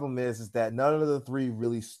problem is that none of the 3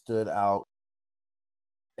 really stood out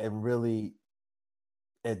and really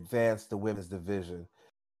advanced the women's division.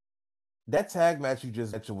 That tag match you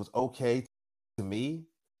just mentioned was okay to me.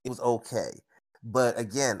 It was okay. But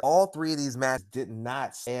again, all three of these matches did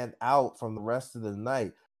not stand out from the rest of the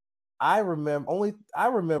night. I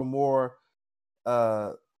remember more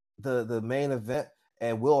the main event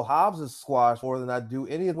and Will Hobbs' squash more than I do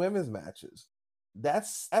any of the women's matches.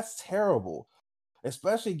 That's terrible,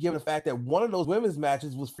 especially given the fact that one of those women's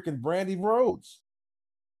matches was freaking Brandy Rhodes.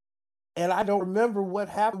 And I don't remember what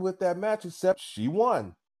happened with that match except she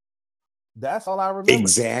won. That's all I remember.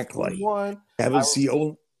 Exactly. She won. That was the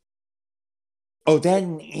only. Oh, that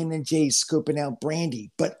and Anna Jay scoping out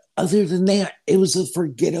Brandy. But other than that, it was a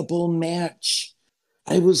forgettable match.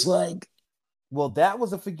 I was like, well, that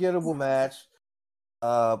was a forgettable match.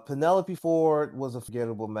 Penelope Ford was a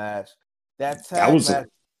forgettable match. That tag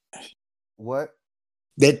match. What?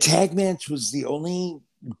 That tag match was the only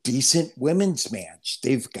decent women's match.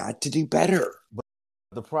 They've got to do better. But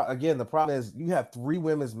the problem is you have 3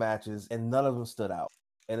 women's matches and none of them stood out.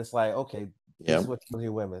 And it's like, okay, this is what you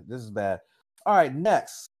do, women. This is bad. All right,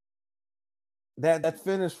 next. That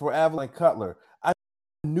finish for Evelyn Cutler. I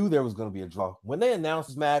knew there was going to be a draw. When they announced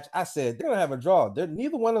this match, I said, they're going to have a draw.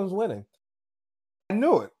 Neither one of them's winning. I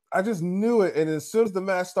knew it. I just knew it. And as soon as the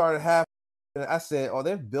match started happening, I said, oh,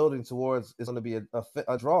 they're building towards it's going to be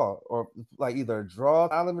a draw, or like either a draw,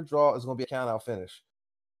 out of a draw, it's going to be a count-out finish,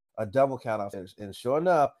 a double count-out finish. And sure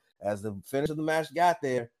enough, as the finish of the match got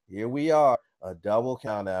there, here we are, a double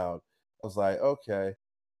count-out. I was like, okay,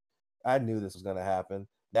 I knew this was going to happen.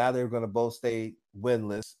 Now they're going to both stay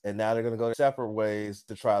winless, and now they're going to go separate ways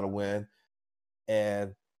to try to win.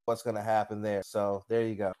 And what's going to happen there? So there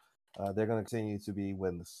you go. They're going to continue to be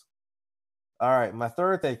winless. All right, my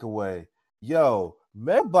third takeaway. Yo,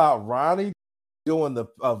 remember about Ronnie doing the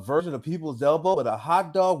version of People's Elbow, but a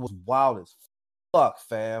hot dog was wild as fuck,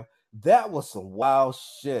 fam. That was some wild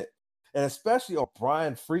shit. And especially on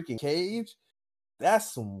Brian freaking Cage,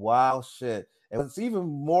 that's some wild shit. And what's even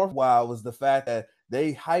more wild was the fact that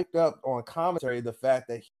they hyped up on commentary the fact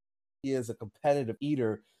that he is a competitive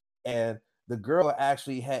eater, and the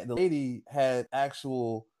lady had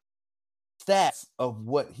actual stats of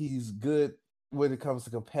what he's good when it comes to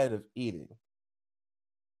competitive eating.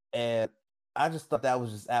 And I just thought that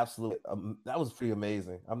was just absolutely that was pretty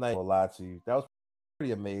amazing. I'm not gonna lie to you, that was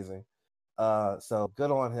pretty amazing. So good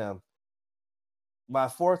on him. My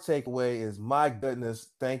fourth takeaway is, my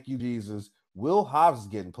goodness, thank you Jesus, Will Hobbs is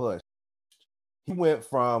getting pushed. He went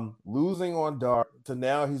from losing on Dark to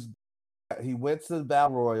now he went to the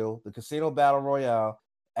Battle Royal, the Casino Battle Royale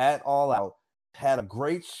at All Out, had a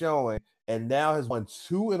great showing, and now has won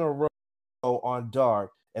 2 in a row on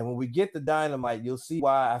Dark. And when we get to Dynamite, you'll see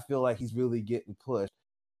why I feel like he's really getting pushed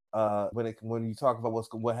when you talk about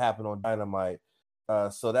what happened on Dynamite.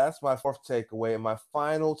 So that's my fourth takeaway. And my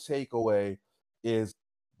final takeaway is,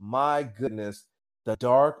 my goodness, the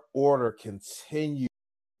Dark Order continues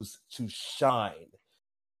to shine.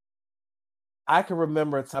 I can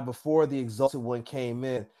remember a time before the Exalted One came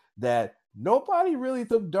in that nobody really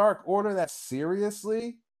took Dark Order that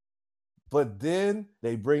seriously. But then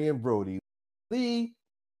they bring in Brody Lee,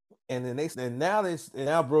 and then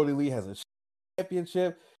now Brody Lee has a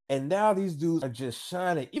championship, and now these dudes are just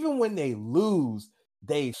shining. Even when they lose,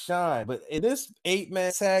 they shine. But in this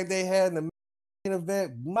 8-man tag they had in the main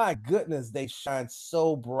event, my goodness, they shine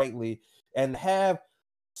so brightly. And have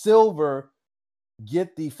Silver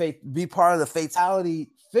be part of the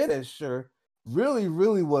fatality finisher really,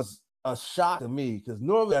 really was a shock to me, because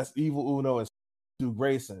normally that's Evil Uno and Stu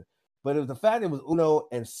Grayson. But it was the fact it was Uno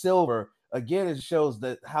and Silver. Again, it shows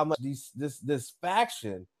that how much this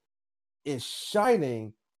faction is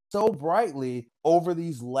shining so brightly over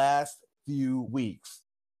these last few weeks.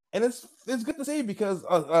 And it's good to see, because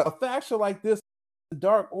a faction like this, the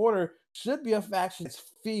Dark Order, should be a faction that's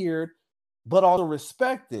feared but also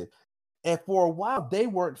respected. And for a while, they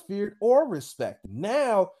weren't feared or respected.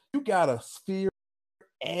 Now you gotta fear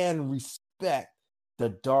and respect the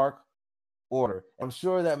Dark Order. I'm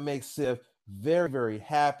sure that makes Sif very, very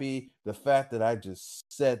happy. The fact that I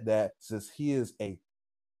just said that, since he is a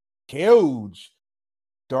huge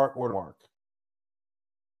Dark Order mark.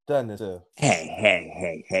 Doesn't it, Sif?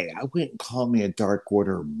 Hey. I wouldn't call me a Dark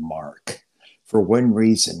Order mark. For one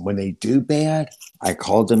reason, when they do bad, I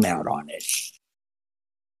called them out on it.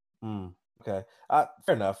 Okay.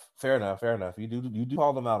 Fair enough. You do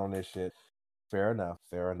call them out on this shit. Fair enough.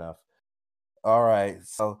 All right.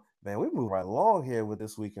 So, man, we move right along here with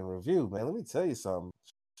this week in review, man. Let me tell you something.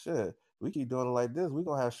 Shit, we keep doing it like this, we're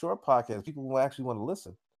gonna have short podcasts. People will actually want to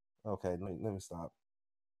listen. Okay, let me stop.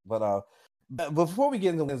 But before we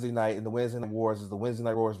get into Wednesday night and the Wednesday Night Wars, as the Wednesday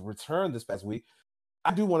Night Wars returned this past week,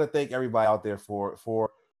 I do want to thank everybody out there for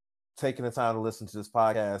taking the time to listen to this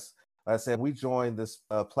podcast. Like I said, we joined this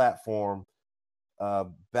platform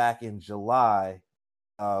back in July.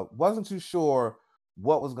 Wasn't too sure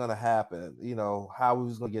what was going to happen, how we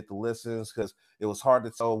was going to get the listens, because it was hard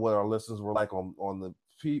to tell what our listens were like on the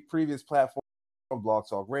previous platform, Blog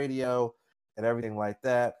Talk Radio, and everything like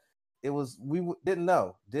that. We didn't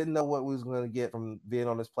know what we was going to get from being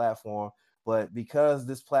on this platform, but because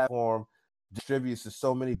this platform distributes to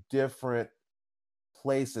so many different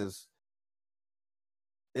places,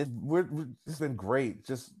 it's been great.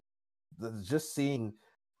 Just seeing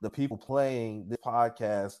the people playing this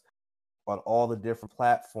podcast on all the different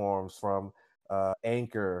platforms, from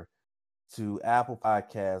Anchor to Apple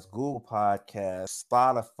Podcasts, Google Podcasts,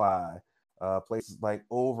 Spotify, places like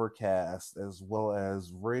Overcast, as well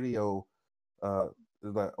as radio,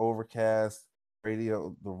 the Overcast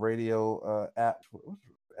radio, the radio app. What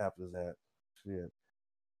app is that? Shit.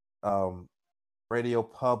 Radio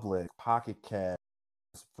Public, Pocket Cast,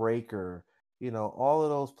 Breaker, all of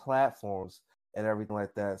those platforms and everything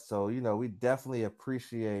like that. So, we definitely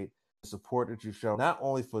appreciate the support that you show, not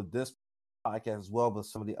only for this podcast as well, but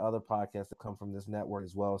some of the other podcasts that come from this network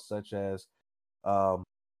as well, such as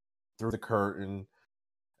Through the Curtain,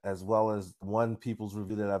 as well as one People's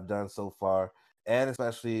Review that I've done so far. And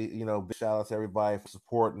especially, big shout out to everybody for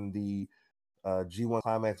supporting the G1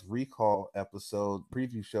 Climax Recall episode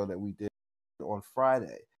preview show that we did on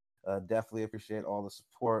Friday. Definitely appreciate all the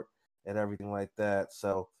support and everything like that.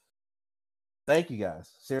 So thank you guys.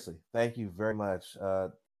 Seriously, thank you very much.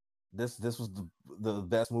 This was the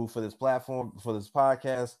best move for this platform, for this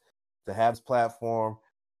podcast, to have this platform.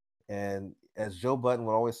 And as Joe Budden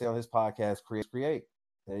would always say on his podcast, create.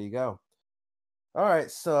 There you go. All right,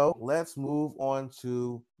 so let's move on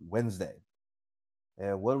to Wednesday.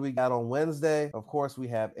 And what do we got on Wednesday? Of course, we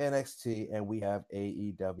have NXT and we have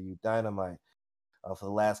AEW Dynamite. For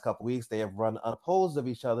the last couple weeks, they have run unopposed of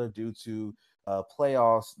each other due to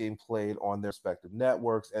playoffs being played on their respective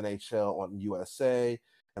networks, NHL on USA,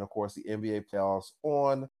 and of course the NBA playoffs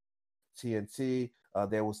on TNT.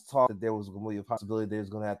 There was talk that there was going to be a possibility they was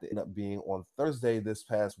going to have to end up being on Thursday this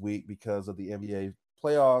past week because of the NBA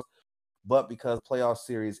playoffs, but because the playoff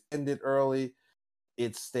series ended early,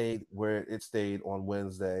 it stayed where it stayed on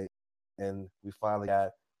Wednesday, and we finally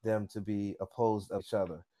got them to be opposed of each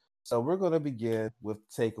other. So we're going to begin with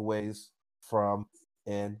takeaways from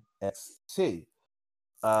NXT.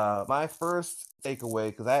 My first takeaway,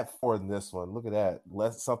 because I have 4 in this one. Look at that,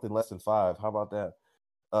 something less than 5. How about that?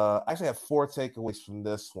 I actually have 4 takeaways from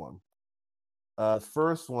this one. The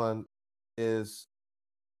first one is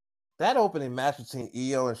that opening match between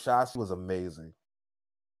Io and Shotzi was amazing.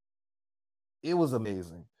 It was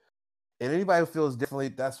amazing. And anybody who feels differently,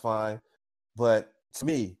 that's fine. But to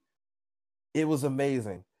me, it was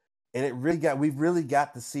amazing. And we really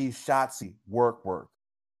got to see Shotzi work.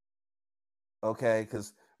 Okay,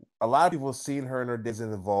 because a lot of people have seen her in her days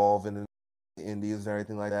in Evolve and in the Indies and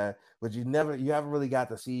everything like that, but you haven't really got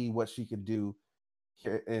to see what she could do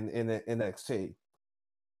here in NXT.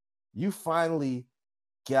 You finally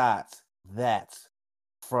got that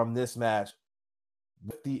from this match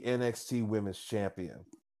with the NXT Women's Champion.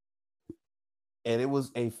 And it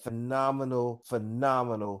was a phenomenal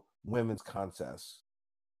women's contest.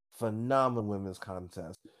 Phenomenal women's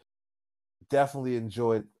contest. Definitely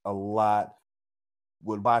enjoyed a lot.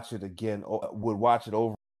 Would watch it again. Would watch it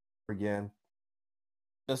over again.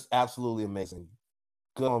 Just absolutely amazing.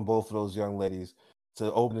 Good on both of those young ladies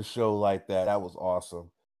to open the show like that. That was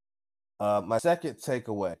awesome. My second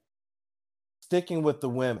takeaway, sticking with the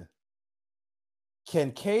women.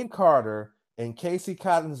 Can Kane Carter and Casey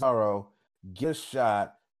Catanzaro get a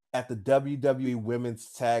shot at the WWE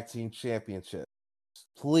Women's Tag Team Championship?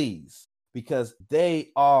 Please, because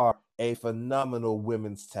they are a phenomenal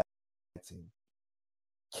women's tag team.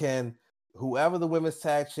 Can whoever the women's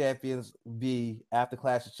tag champions be after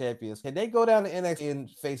Clash of Champions, can they go down to NXT and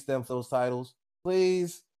face them for those titles?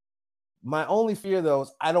 Please. My only fear, though,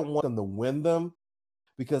 is I don't want them to win them,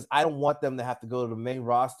 because I don't want them to have to go to the main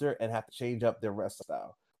roster and have to change up their wrestling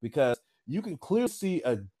style. Because you can clearly see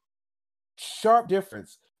a sharp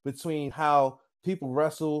difference between how people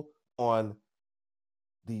wrestle on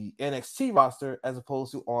the NXT roster as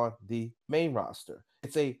opposed to on the main roster.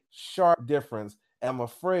 It's a sharp difference. And I'm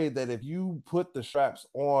afraid that if you put the straps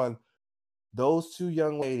on those 2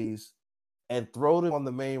 young ladies and throw them on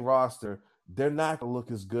the main roster, they're not going to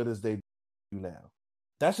look as good as they do now.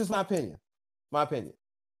 That's just my opinion.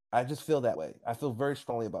 I just feel that way. I feel very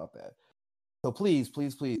strongly about that. So please,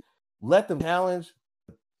 let them challenge,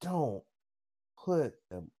 but don't put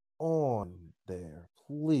them on there.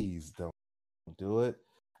 Please don't do it.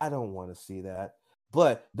 I don't want to see that.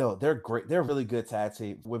 But no, they're great. They're really good tag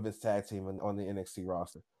team, women's tag team on the NXT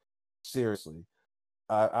roster. Seriously.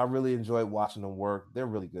 I really enjoyed watching them work. They're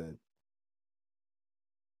really good.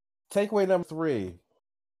 Takeaway number 3.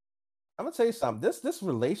 I'm gonna tell you something. This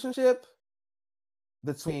relationship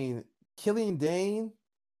between Killian Dane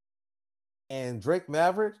and Drake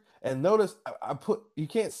Maverick, and notice I put, you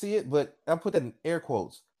can't see it, but I put that in air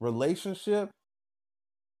quotes. Relationship.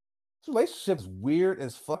 This relationship is weird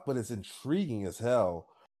as fuck, but it's intriguing as hell.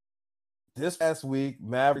 This past week,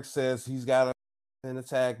 Maverick says he's got in a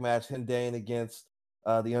tag match, him Dane against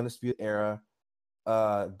the Undisputed Era.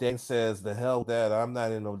 Dane says, "The hell with that, I'm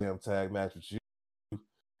not in no damn tag match with you."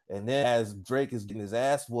 And then as Drake is getting his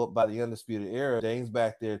ass whooped by the Undisputed Era, Dane's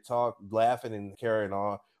back there laughing and carrying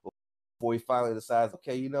on before he finally decides,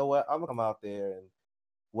 okay, you know what, I'm gonna come out there and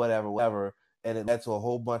whatever. And it led to a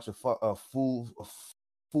whole bunch of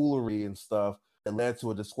foolery and stuff that led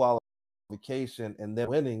to a disqualification and then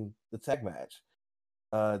winning the tag match.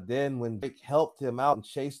 Then when Drake helped him out and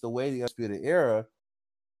chased away the Undisputed Era,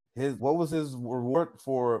 what was his reward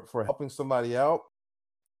for helping somebody out?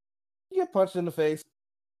 You get punched in the face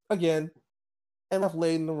again and left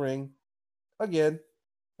laid in the ring again,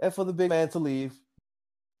 and for the big man to leave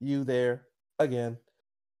you there again.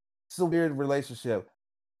 It's a weird relationship.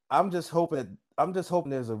 I'm just hoping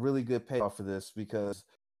there's a really good payoff for this, because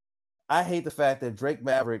I hate the fact that Drake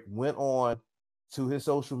Maverick went on to his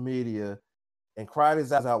social media and cried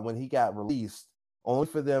his eyes out when he got released, only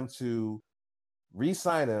for them to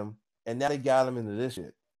re-sign him, and now they got him into this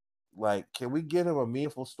shit. Like, can we get him a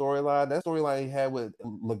meaningful storyline? That storyline he had with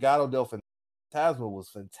Legado del Fantasma was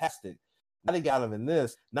fantastic. Now they got him in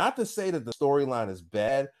this. Not to say that the storyline is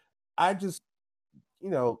bad. I just,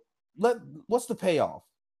 what's the payoff?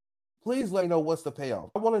 Please let me know what's the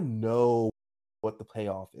payoff. I want to know what the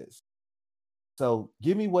payoff is. So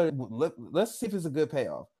give me let's see if it's a good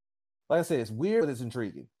payoff. Like I said, it's weird, but it's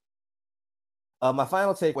intriguing. My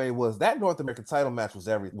final takeaway was that North American title match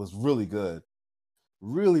was really good.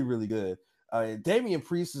 Really, really good. Damian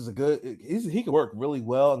Priest is he can work really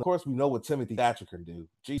well. And of course, we know what Timothy Thatcher can do.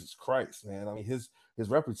 Jesus Christ, man. I mean, his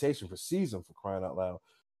reputation precedes him, for crying out loud.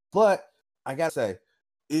 But I gotta say,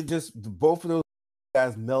 both of those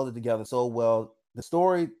guys melded together so well. The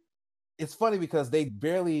story, it's funny because they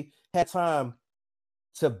barely had time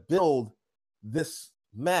to build this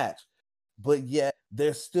match, but yet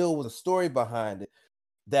there still was a story behind it.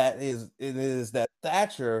 That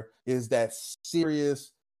Thatcher is that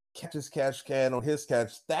serious catch can on his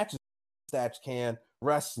catch can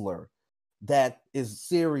wrestler that is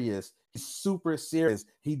serious. He's super serious.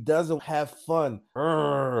 He doesn't have fun.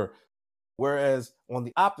 Whereas on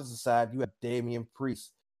the opposite side, you have Damian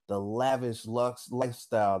Priest, the lavish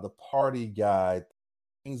lifestyle, the party guy,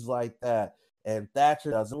 things like that. And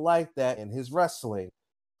Thatcher doesn't like that in his wrestling,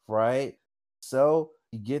 right? So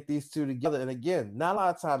you get these two together, and again, not a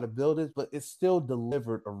lot of time to build it, but it still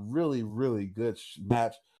delivered a really, really good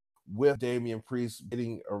match with Damian Priest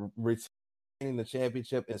retaining the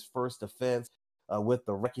championship in his first defense with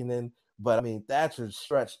the Reckoning. But I mean, Thatcher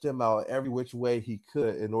stretched him out every which way he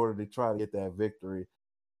could in order to try to get that victory.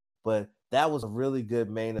 But that was a really good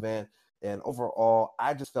main event, and overall,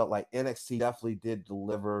 I just felt like NXT definitely did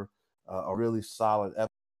deliver a really solid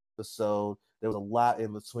episode. There was a lot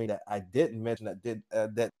in between that I didn't mention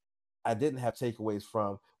that I didn't have takeaways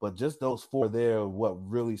from, but just those 4 there, what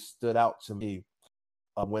really stood out to me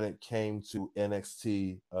when it came to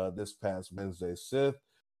NXT this past Wednesday. Sith,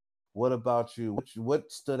 what about you?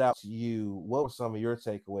 What stood out to you? What were some of your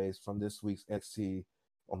takeaways from this week's NXT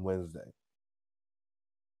on Wednesday?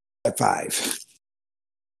 At 5,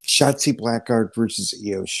 Shotzi Blackheart versus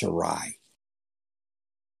Io Shirai.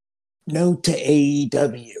 Note to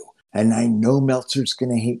AEW. And I know Meltzer's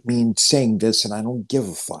going to hate me in saying this, and I don't give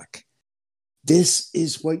a fuck. This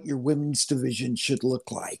is what your women's division should look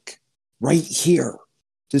like. Right here.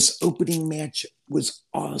 This opening match was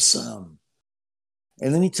awesome.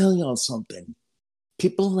 And let me tell y'all something.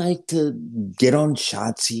 People like to get on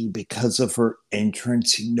Shotzi because of her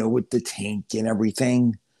entrance, with the tank and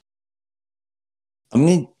everything. I'm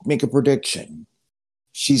going to make a prediction.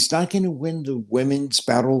 She's not going to win the Women's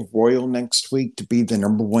Battle Royal next week to be the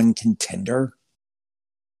number 1 contender.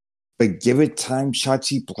 But give it time,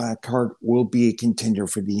 Shotzi Blackheart will be a contender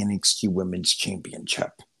for the NXT Women's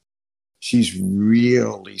Championship. She's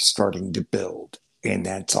really starting to build, and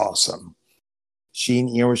that's awesome. She and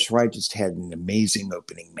Io Shirai just had an amazing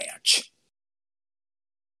opening match.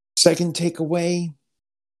 Second takeaway,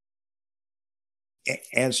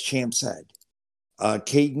 as Champ said,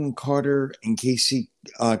 Caden Carter and Casey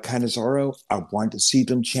Canizaro, I want to see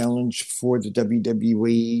them challenge for the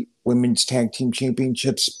WWE Women's Tag Team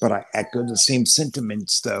Championships, but I echo the same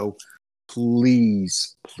sentiments, though.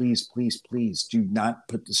 please, please, please, please do not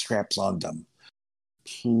put the straps on them.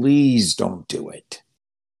 Please don't do it.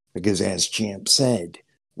 Because as Champ said,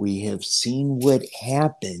 we have seen what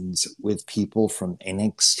happens with people from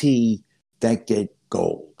NXT that get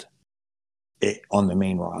gold on the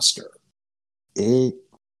main roster. It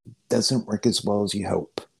doesn't work as well as you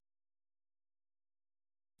hope.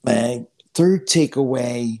 My third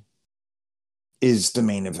takeaway is the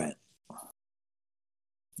main event.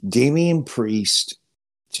 Damian Priest,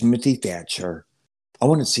 Timothy Thatcher. I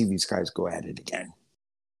want to see these guys go at it again.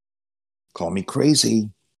 Call me crazy,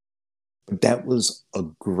 but that was a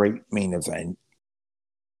great main event.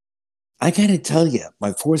 I gotta tell you,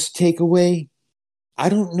 my fourth takeaway, I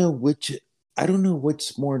don't know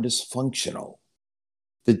what's more dysfunctional.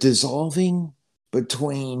 The dissolving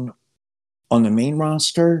between, on the main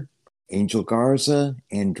roster, Angel Garza,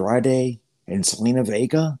 Andrade, and Zelina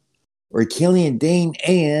Vega, or Killian Dane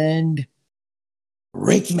and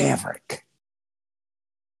Drake Maverick.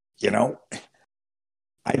 You know,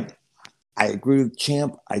 I agree with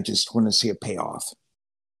Champ. I just want to see a payoff.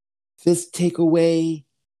 Fifth takeaway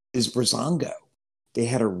is Breezango. They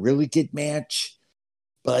had a really good match,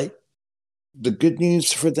 but the good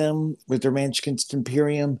news for them with their match against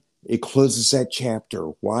Imperium, it closes that chapter.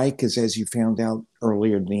 Why? Because as you found out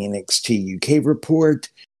earlier in the NXT UK report,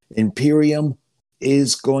 Imperium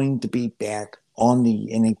is going to be back on the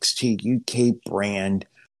NXT UK brand.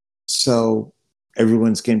 So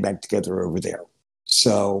everyone's getting back together over there.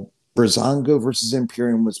 So Breezango versus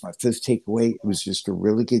Imperium was my fifth takeaway. It was just a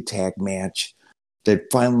really good tag match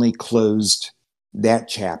that finally closed that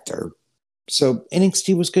chapter. So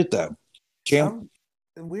NXT was good though. Champ?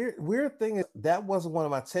 Weird thing is that wasn't one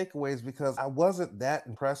of my takeaways because I wasn't that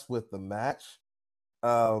impressed with the match.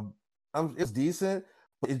 It's decent,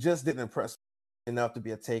 but it just didn't impress me enough to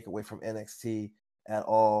be a takeaway from NXT at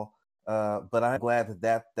all. But I'm glad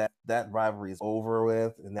that rivalry is over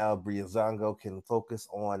with, and now Breezango can focus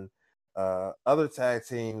on other tag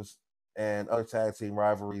teams and other tag team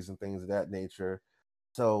rivalries and things of that nature.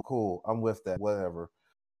 So cool, I'm with that. Whatever.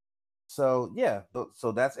 So yeah,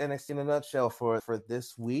 so that's NXT in a nutshell for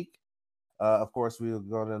this week. Of course, we're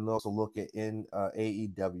going to also look at in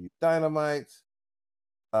AEW Dynamite.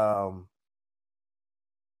 And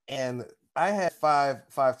I had five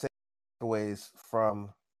takeaways from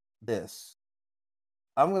this.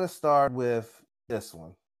 I'm going to start with this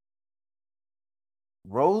one.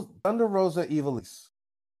 Thunder Rosa Ivelisse.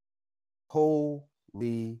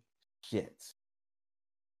 Holy shit.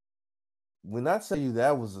 When I tell you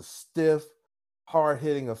that was a stiff,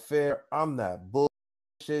 hard-hitting affair, I'm not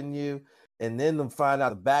bullshitting you. And then to find out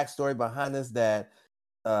the backstory behind this, that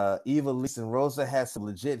Ivelisse and Rosa had some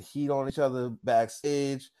legit heat on each other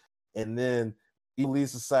backstage. And then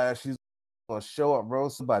Ivelisse decided she's going to show up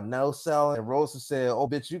Rosa by no selling. And Rosa said, oh,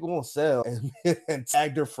 bitch, you going to sell. And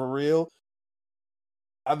tagged her for real.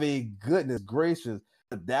 I mean, goodness gracious.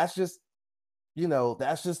 But that's just,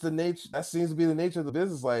 that's just the nature. That seems to be the nature of the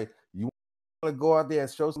business. Like, you want to go out there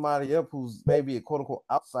and show somebody up who's maybe a quote unquote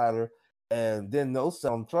outsider, and then no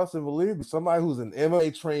selling. Trust and believe me, somebody who's an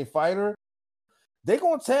MMA trained fighter, they're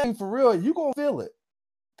gonna tag you for real. You gonna feel it.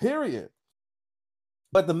 Period.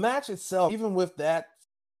 But the match itself, even with that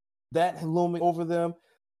looming over them,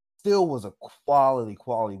 still was a quality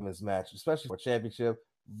mismatch, especially for a championship.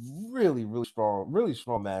 Really, really strong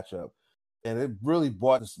matchup, and it really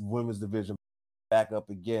brought this women's division back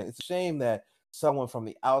up again. It's a shame that someone from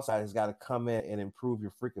the outside has got to come in and improve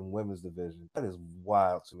your freaking women's division. That is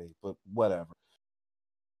wild to me, but whatever.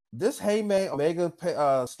 This Heyman Omega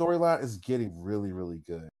storyline is getting really, really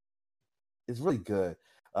good. It's really good.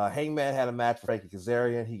 Hangman had a match with Frankie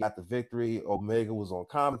Kazarian. He got the victory. Omega was on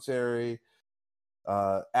commentary.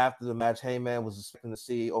 After the match, Heyman was expecting to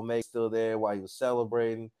see Omega still there while he was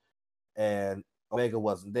celebrating, and Omega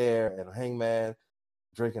wasn't there. And Hangman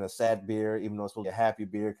drinking a sad beer, even though it's supposed to be a happy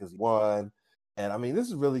beer because he won. And I mean, this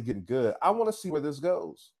is really getting good. I want to see where this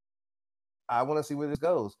goes.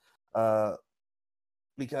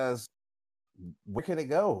 Because where can it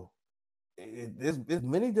go? There's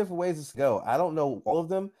many different ways to go. I don't know all of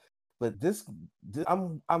them, but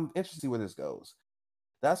I'm interested to see where this goes.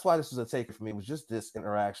 That's why this was a taker for me. Was just this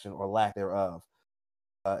interaction or lack thereof,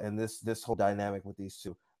 and this whole dynamic with these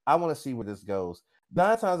two. I want to see where this goes.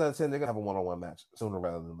 9 times out of 10, they're gonna have a one-on-one match sooner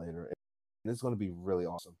rather than later, and it's gonna be really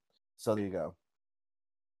awesome. So there you go.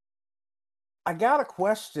 I gotta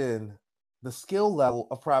question the skill level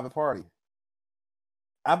of Private Party.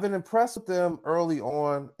 I've been impressed with them early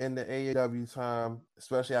on in the AEW time,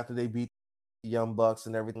 especially after they beat the Young Bucks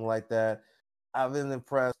and everything like that. I've been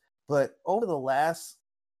impressed, but over the last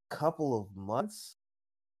couple of months,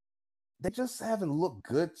 they just haven't looked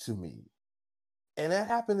good to me. And that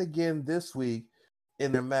happened again this week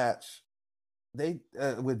in their match. They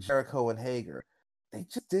with Jericho and Hager. They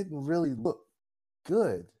just didn't really look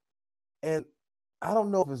good. And I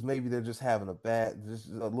don't know if it's maybe they're just having just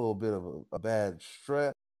a little bit of a bad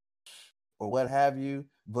stretch or what have you,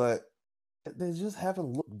 but they just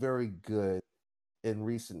haven't looked very good in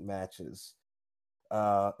recent matches.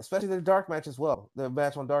 Especially their dark match as well. Their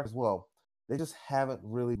match on dark as well. They just haven't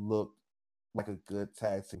really looked like a good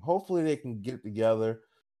tag team. Hopefully they can get together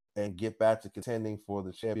and get back to contending for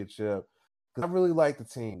the championship. Because I really like the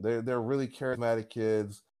team. They're really charismatic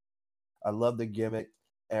kids. I love the gimmick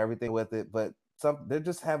and everything with it, but they're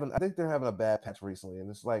just having. I think they're having a bad patch recently, and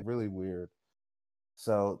it's like really weird.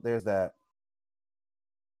 So there's that.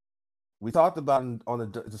 We talked about on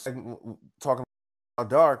the segment talking about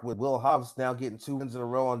Dark with Will Hobbs now getting 2 wins in a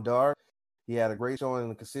row on Dark. He had a great showing in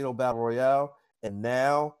the Casino Battle Royale, and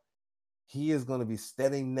now he is going to be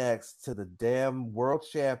standing next to the damn world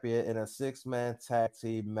champion in a 6-man tag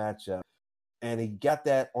team matchup. And he got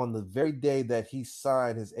that on the very day that he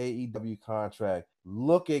signed his AEW contract.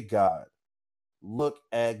 Look at God. Look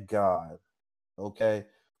at God. Okay?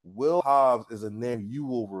 Will Hobbs is a name you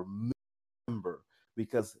will remember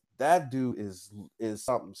because that dude is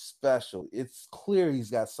something special. It's clear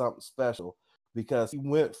he's got something special because he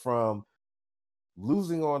went from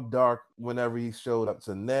losing on Dark whenever he showed up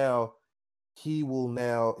to now he's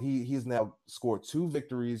now scored 2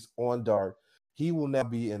 victories on Dark. He will now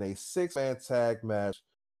be in a 6-man tag match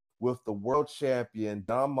with the world champion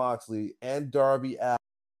Don Moxley and Darby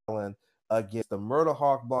Allin against the Murder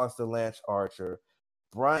Hawk Monster Lance Archer,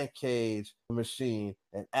 Brian Cage, the Machine,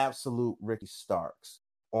 and Absolute Ricky Starks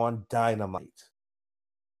on Dynamite.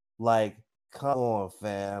 Like, come on,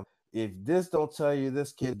 fam. If this don't tell you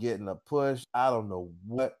this kid getting a push, I don't know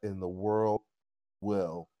what in the world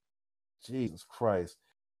will. Jesus Christ.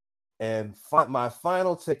 And my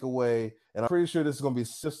final takeaway, and I'm pretty sure this is going to be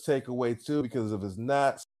Sif's takeaway too, because if it's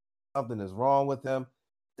not, something is wrong with him.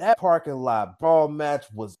 That parking lot brawl match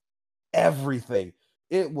was everything.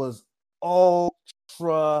 It was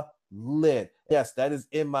ultra lit. Yes, that is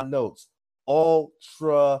in my notes.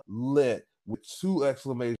 Ultra lit with 2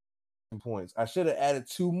 exclamation points. I should have added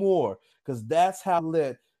 2 more because that's how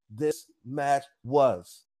lit this match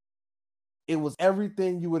was. It was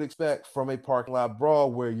everything you would expect from a parking lot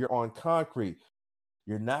brawl where you're on concrete.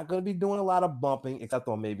 You're not going to be doing a lot of bumping, except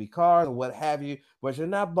on maybe cars and what have you, but you're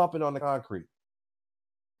not bumping on the concrete.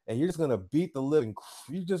 And you're just going to beat the living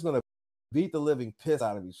piss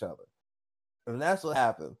out of each other. And that's what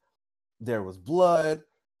happened. There was blood,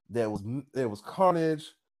 there was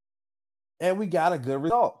carnage, and we got a good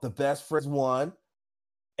result. The best friends won,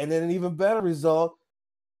 and then an even better result.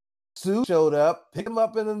 Sue showed up, picked him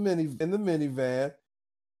up in the minivan,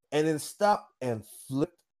 and then stopped and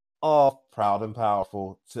flipped off Proud and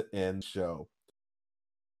Powerful to end the show.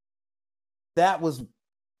 That was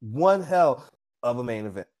one hell of a main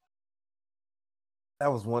event. That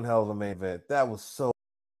was so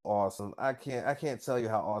awesome. I can't tell you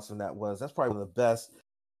how awesome that was. That's probably one of the best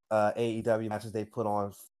AEW matches they put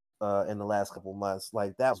on in the last couple months.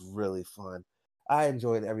 Like, that was really fun. I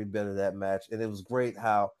enjoyed every bit of that match, and it was great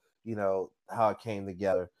how it came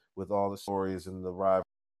together with all the stories and the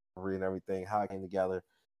rivalry and everything, how it came together,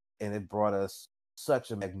 and it brought us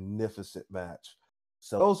such a magnificent match.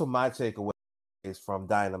 So those are my takeaways from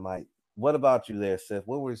Dynamite. What about you there, Seth?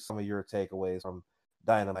 What were some of your takeaways from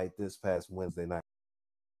Dynamite this past Wednesday night?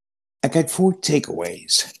 I got 4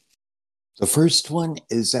 takeaways. The first one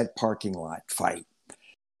is that parking lot fight.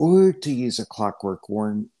 Or to use a Clockwork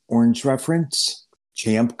Orange reference,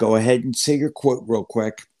 Champ, go ahead and say your quote real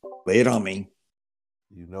quick. Lay it on me.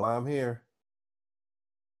 You know I'm here.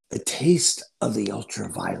 A taste of the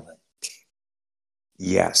ultraviolet.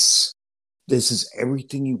 Yes, this is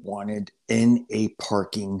everything you wanted in a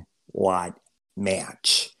parking lot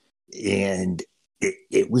match. And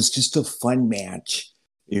it was just a fun match.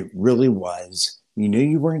 It really was. You knew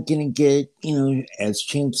you weren't going to get, as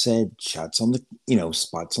Champ said, spots on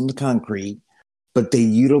the concrete, but they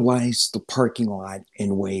utilized the parking lot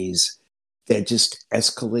in ways that just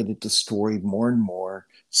escalated the story more and more.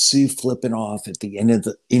 Sue flipping off at the end of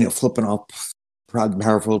flipping off Proud and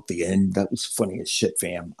Powerful at the end. That was funny as shit,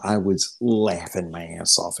 fam. I was laughing my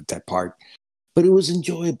ass off at that part. But it was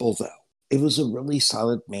enjoyable, though. It was a really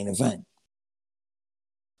solid main event.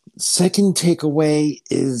 Second takeaway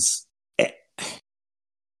is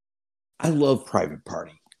I love Private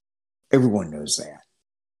Party. Everyone knows that.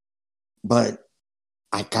 But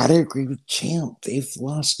I gotta agree with Champ. They've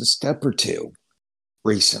lost a step or two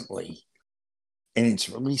recently. And it's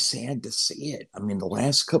really sad to see it. I mean, the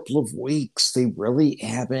last couple of weeks, they really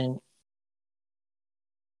haven't.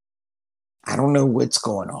 I don't know what's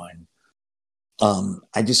going on.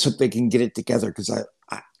 I just hope they can get it together because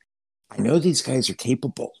I know these guys are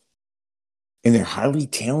capable and they're highly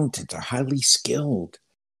talented. They're highly skilled,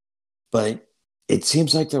 but it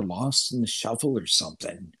seems like they're lost in the shuffle or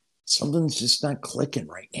something. Something's just not clicking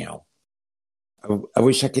right now. I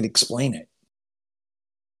wish I could explain it.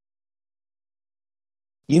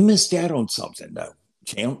 You missed out on something, though,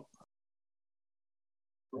 champ.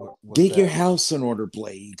 What's Get your that? house in order,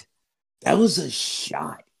 Blade. That was a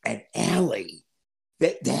shot at Allie.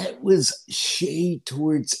 That was shade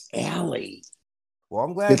towards Allie Well,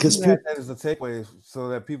 I'm glad because you had people, that as a takeaway so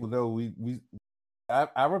that people know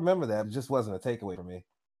I remember that. It just wasn't a takeaway for me.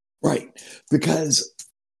 right? Because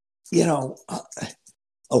you know,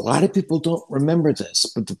 a lot of people don't remember this,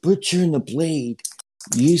 but the Butcher and the Blade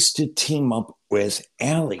used to team up with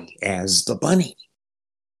Allie as the bunny.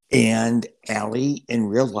 And Allie in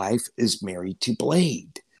real life is married to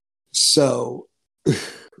Blade. So,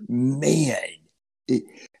 man, it,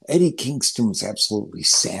 Eddie Kingston was absolutely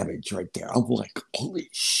savage right there. I'm like, holy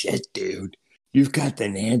shit, dude. You've got the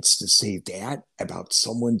nance to say that about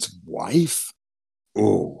someone's wife?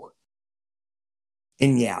 Oh,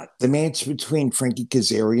 and yeah, the match between Frankie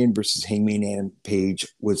Kazarian versus Hangman Adam Page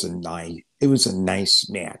was a nice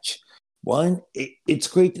match. One, it's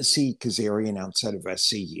great to see Kazarian outside of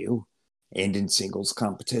SCU and in singles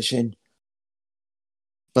competition,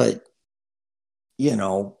 but you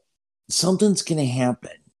know, something's going to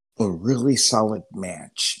happen. A really solid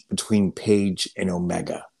match between Page and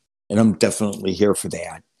Omega, and I'm definitely here for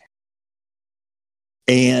that.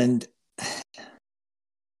 And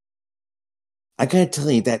I gotta tell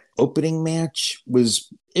you, that opening match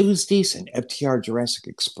was decent. FTR Jurassic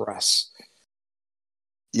Express.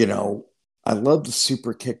 You know, I love the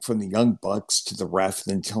super kick from the Young Bucks to the ref,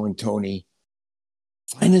 and then telling Tony,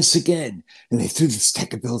 "Find us again." And they threw the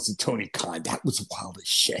stack of bills at Tony Khan. That was wild as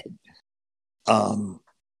shit. Um,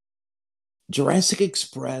 Jurassic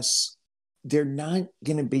Express, they're not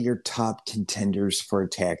gonna be your top contenders for a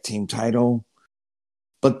tag team title,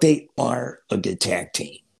 but they are a good tag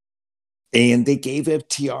team. And they gave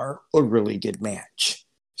FTR a really good match.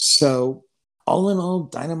 So, all in all,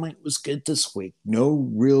 Dynamite was good this week. No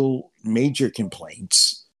real major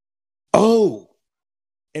complaints. Oh,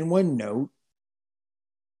 and one note,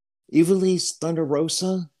 Ivelisse Thunder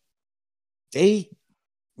Rosa, they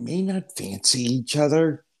may not fancy each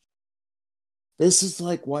other. This is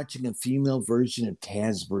like watching a female version of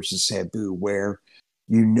Taz versus Sabu, where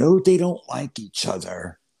you know they don't like each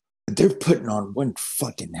other, but they're putting on one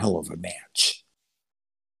fucking hell of a match.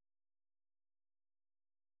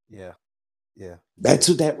 Yeah, yeah. That's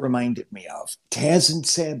what that reminded me of. Taz and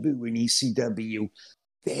Sabu in ECW,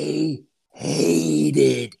 they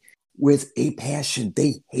hated with a passion.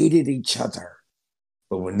 They hated each other.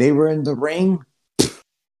 But when they were in the ring,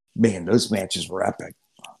 man, those matches were epic.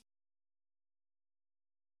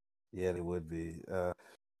 Yeah, they would be.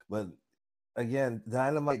 But again,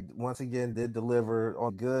 Dynamite once again did deliver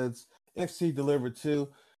on goods. NXT delivered too.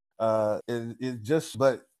 It just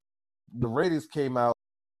but the ratings came out.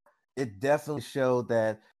 It definitely showed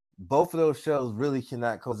that both of those shows really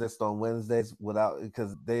cannot coexist on Wednesdays without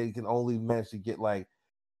because they can only manage to get like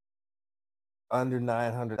under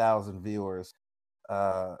 900,000 viewers.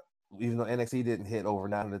 Uh, even though NXT didn't hit over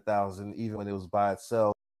 900,000, even when it was by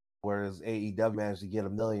itself, whereas AEW managed to get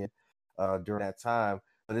 1 million during that time.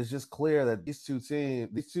 But it's just clear that these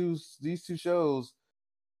two shows,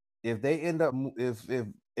 if they end up, if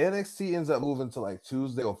NXT ends up moving to like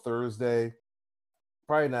Tuesday or Thursday,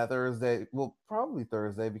 probably not Thursday, well, probably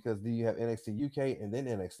Thursday because then you have NXT UK and then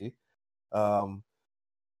NXT, um,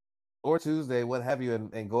 or Tuesday, what have you,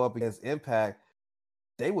 and go up against Impact,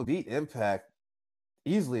 they would beat Impact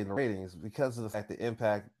easily in the ratings because of the fact that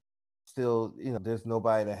Impact still, there's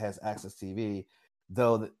nobody that has access TV,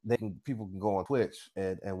 though people can go on Twitch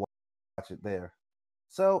and watch it there.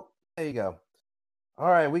 So there you go. All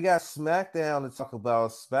right, we got SmackDown to talk about.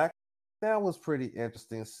 SmackDown was pretty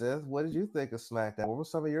interesting, Seth. What did you think of SmackDown? What were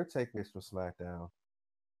some of your takeaways from SmackDown?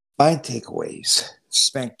 My takeaways,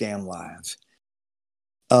 SmackDown Live.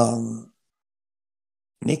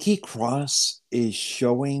 Nikki Cross is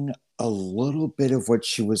showing a little bit of what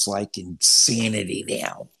she was like in Sanity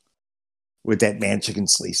now with that match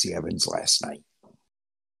against Lacey Evans last night.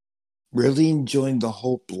 Really enjoying the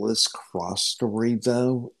whole Bliss Cross story,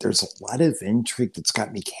 though. There's a lot of intrigue that's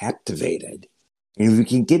got me captivated. And if you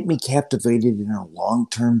can get me captivated in a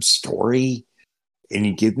long-term story, and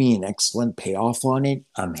you give me an excellent payoff on it,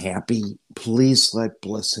 I'm happy. Please let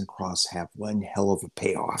Bliss and Cross have one hell of a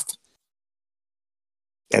payoff.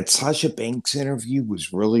 That Sasha Banks interview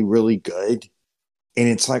was really, really good. And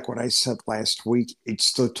it's like what I said last week.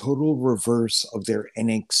 It's the total reverse of their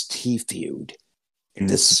NXT feud. And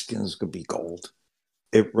this is going to be gold.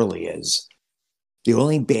 It really is. The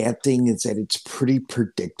only bad thing is that it's pretty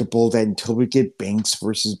predictable that until we get Banks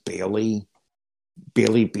versus Bayley,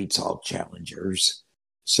 Bayley beats all challengers.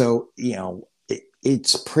 So,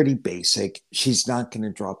 it's pretty basic. She's not going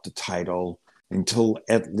to drop the title until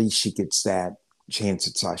at least she gets that chance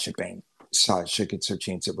at Sasha Banks. Sasha gets her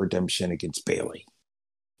chance at redemption against Bayley.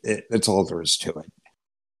 That's all there is to it.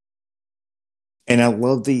 And I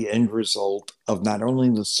love the end result of not only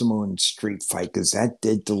the Samoan street fight, because that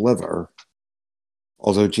did deliver,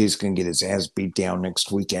 although Jay's going to get his ass beat down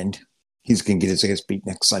next weekend. He's going to get his ass beat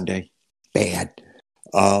next Sunday. Bad.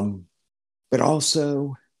 But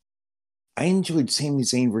also, I enjoyed Sami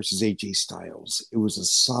Zayn versus AJ Styles. It was a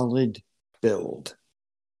solid build.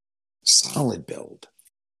 Solid build.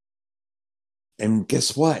 And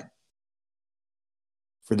guess what?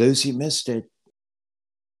 For those who missed it,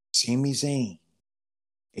 Sami Zayn,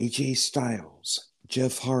 AJ Styles,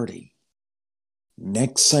 Jeff Hardy,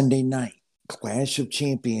 next Sunday night, Clash of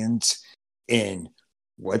Champions, and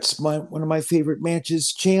what's one of my favorite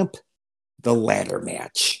matches, champ? The ladder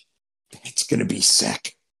match. It's going to be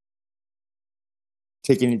sick.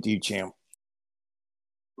 Taking it to you, champ.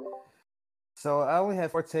 So I only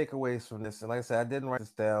had 4 takeaways from this, and like I said, I didn't write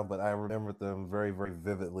this down, but I remembered them very, very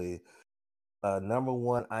vividly. Number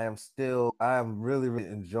one, I am really, really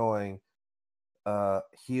enjoying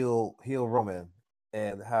heel Roman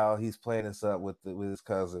and how he's playing this up with his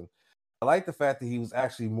cousin. I like the fact that he was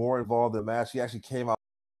actually more involved in the match. He actually came out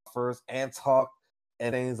first and talked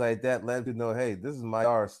and things like that. Let you know, hey, this is my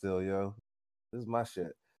yard still, yo. This is my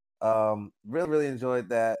shit. Really, really enjoyed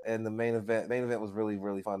that, and the main event was really,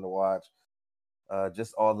 really fun to watch.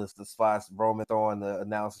 Just all the spots, Roman throwing the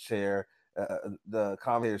announcer chair, the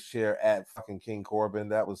commentator's chair at fucking King Corbin.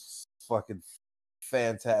 That was fucking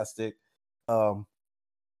fantastic.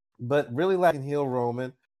 But really liking heel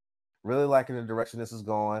Roman, really liking the direction this is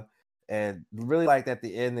going, and really liked at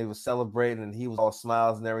the end they were celebrating and he was all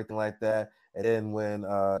smiles and everything like that. And then when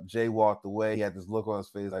Jay walked away, he had this look on his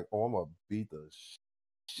face like, "Oh, I'm gonna beat the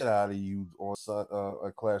shit out of you on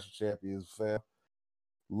a Clash of Champions, fam."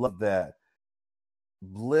 Love that.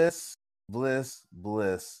 Bliss.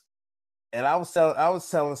 And I was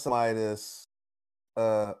telling somebody this.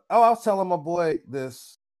 I was telling my boy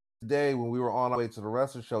this today when we were on our way to the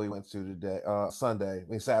wrestling show he went to today, Saturday.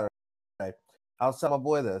 I was telling my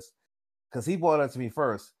boy this because he brought it up to me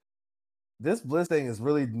first. This Bliss thing is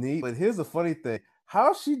really neat, but here's the funny thing: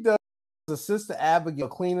 how she does the Sister Abigail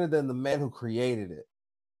cleaner than the man who created it.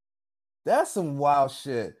 That's some wild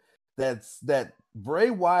shit. That Bray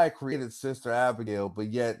Wyatt created Sister Abigail,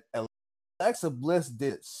 but yet Alexa Bliss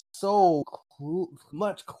did it so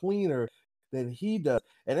much cleaner than he does,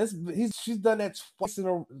 and she's done that twice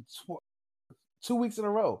in 2 weeks in a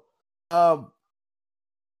row.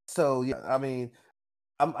 So yeah, I mean,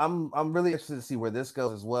 I'm really interested to see where this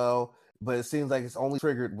goes as well. But it seems like it's only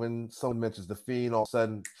triggered when someone mentions the Fiend. All of a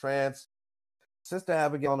sudden, Sister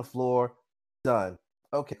Abigail on the floor, done.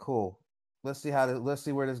 Okay, cool. Let's see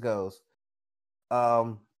where this goes.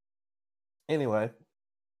 Anyway,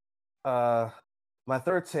 my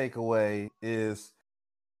third takeaway is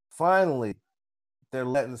finally they're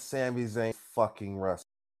letting Sami Zayn fucking wrestle.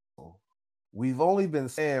 We've only been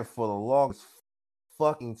saying for the longest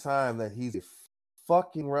fucking time that he's a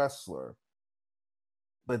fucking wrestler.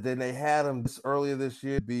 But then they had him earlier this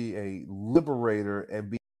year be a liberator and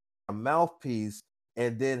be a mouthpiece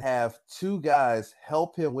and then have 2 guys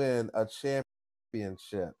help him win a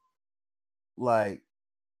championship. Like,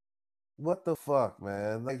 what the fuck,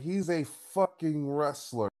 man? Like, he's a fucking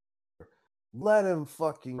wrestler. Let him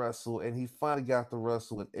fucking wrestle. And he finally got to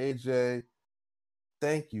wrestle with AJ.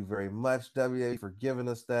 Thank you very much, WWE, for giving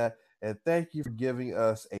us that. And thank you for giving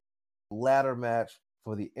us a ladder match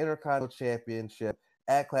for the Intercontinental Championship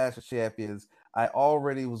at Clash of Champions. I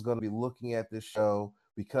already was going to be looking at this show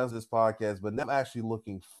because of this podcast, but now I'm actually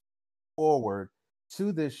looking forward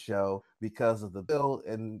to this show because of the build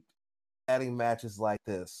and adding matches like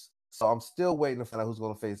this. So I'm still waiting to find out who's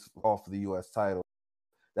going to face off for the U.S. title.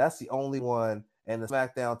 That's the only one, and the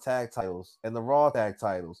SmackDown tag titles and the Raw tag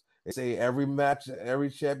titles. They say every match, every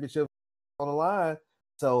championship on the line.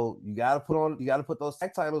 So you got to put those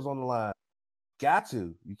tag titles on the line. Got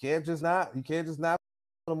to. You can't just not put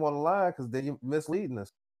them on the line because then you're misleading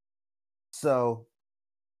us. So,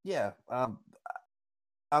 yeah,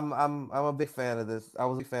 I'm a big fan of this. I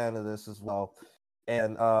was a big fan of this as well.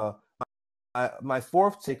 And my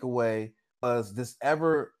fourth takeaway was this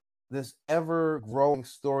ever growing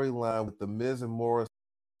storyline with the Miz and Morrison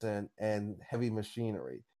and Heavy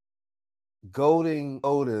Machinery, goading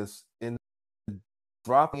Otis in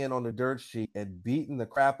dropping in on the dirt sheet and beating the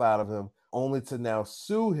crap out of him, only to now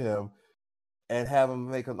sue him and have him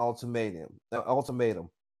make an ultimatum.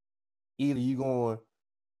 Either you going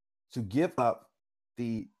to give up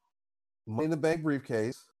the Money in the Bank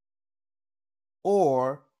briefcase,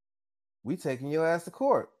 or we taking your ass to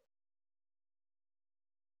court.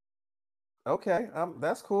 Okay,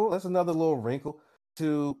 that's cool. That's another little wrinkle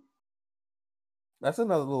to this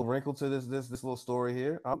little story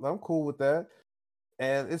here. I'm cool with that,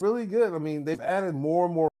 and it's really good. I mean, they've added more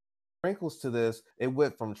and more wrinkles to this. It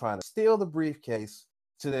went from trying to steal the briefcase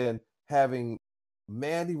to then having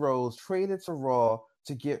Mandy Rose traded to Raw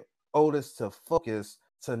to get Otis to focus,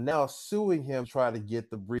 to now suing him, trying to get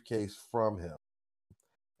the briefcase from him.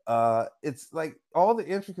 It's like all the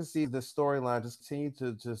intricacies of this storyline just continue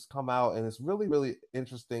to just come out, and it's really, really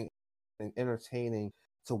interesting and entertaining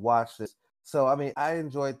to watch this. So, I mean, I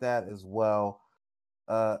enjoyed that as well.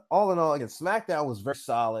 All in all, again, SmackDown was very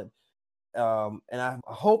solid. And I'm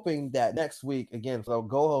hoping that next week, again, for the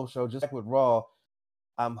Go Home show, just like with Raw,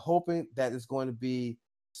 I'm hoping that it's going to be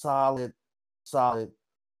solid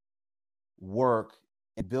work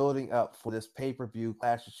in building up for this pay-per-view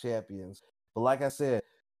Clash of Champions. But like I said,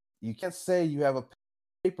 you can't say you have a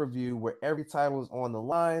pay-per-view where every title is on the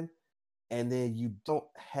line and then you don't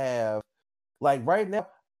have, like right now,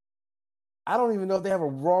 I don't even know if they have a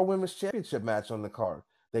Raw Women's Championship match on the card.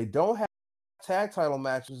 They don't have tag title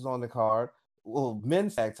matches on the card. Well,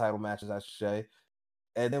 men's tag title matches, I should say.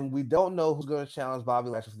 And then we don't know who's going to challenge Bobby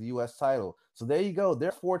Lashley for the U.S. title. So there you go. There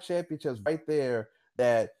are 4 championships right there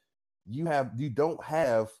that you don't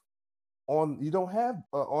have on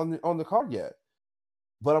the card yet.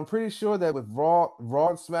 But I'm pretty sure that with Raw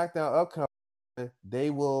and SmackDown upcoming, they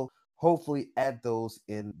will hopefully add those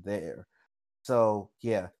in there. So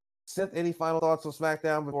yeah. Seth, any final thoughts on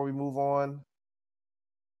SmackDown before we move on?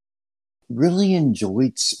 Really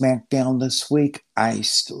enjoyed SmackDown this week. I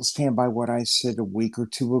still stand by what I said a week or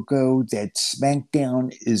two ago, that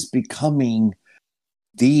SmackDown is becoming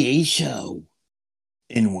the A show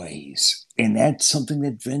in ways. And that's something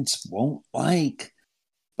that Vince won't like.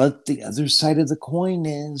 But the other side of the coin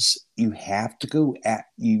is you have to go at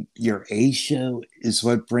your A show is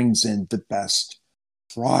what brings in the best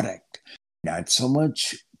product. Not so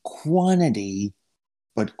much quantity,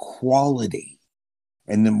 but quality.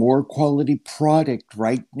 And the more quality product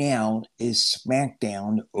right now is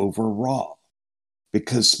SmackDown over Raw.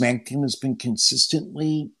 Because SmackDown has been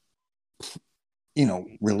consistently,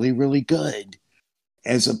 really, really good.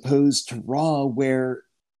 As opposed to Raw, where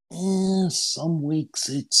some weeks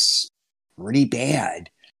it's pretty bad.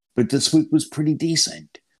 But this week was pretty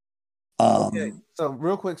decent. Okay, so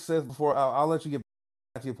real quick, Seth, before I'll let you get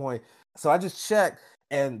back to your point. So I just checked,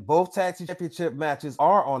 and both tag team championship matches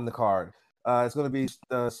are on the card. It's going to be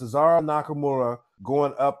Cesaro Nakamura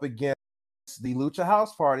going up against the Lucha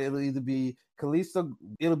House Party. It'll either be Kalisto.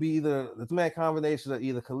 It'll be either the 2-man combination of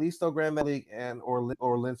either Kalisto, Grand Metalik, and or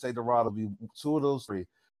Lince Dorado. It'll be 2 of those 3.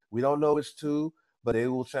 We don't know which 2, but they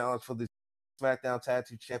will challenge for the SmackDown Tag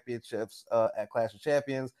Team Championships at Clash of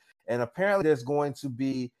Champions. And apparently, there's going to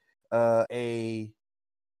be a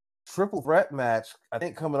triple threat match, I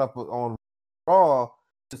think, coming up on Raw,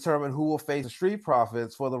 determine who will face the Street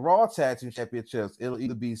Profits for the Raw Tag Team Championships. It'll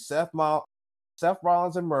either be Seth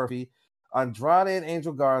Rollins and Murphy, Andrade and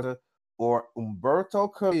Angel Garza, or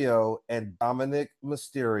Humberto Carrillo and Dominic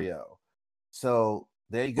Mysterio. So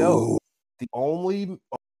there you go. Ooh. The only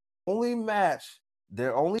match,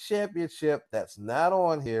 their only championship that's not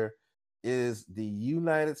on here is the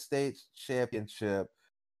United States Championship,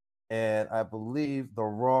 and I believe the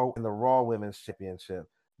Raw Women's Championship.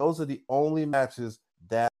 Those are the only matches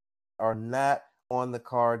that are not on the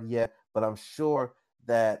card yet, but I'm sure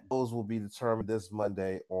that those will be determined this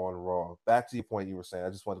Monday on Raw. Back to your point you were saying. I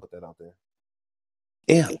just wanted to put that out there.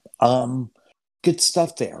 Yeah, good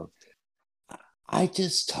stuff there. I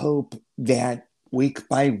just hope that week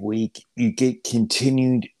by week you get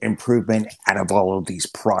continued improvement out of all of these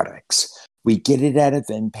products. We get it out of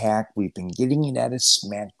Impact. We've been getting it out of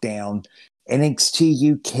SmackDown.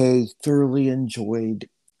 NXT UK thoroughly enjoyed,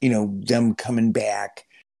 them coming back.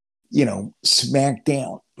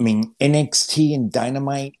 SmackDown. I mean, NXT and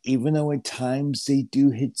Dynamite, even though at times they do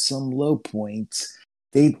hit some low points,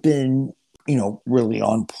 they've been, really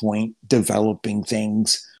on point, developing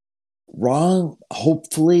things. Raw,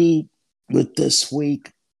 hopefully, with this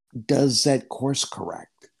week, does that course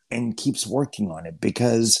correct. and keeps working on it,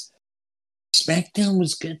 because SmackDown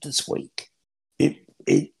was good this week.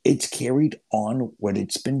 It's carried on what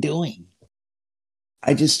it's been doing.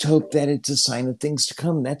 I just hope that it's a sign of things to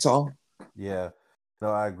come. That's all. Yeah, no,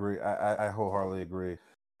 I agree. I wholeheartedly agree.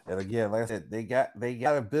 And again, like I said, they got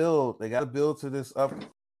to build to this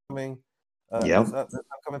upcoming Yep. this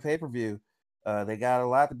upcoming pay per view. They got a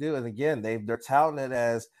lot to do, and again, they're touting it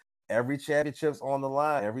as every championship's on the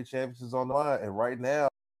line. Every championship's on the line, and right now,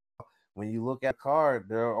 when you look at the card,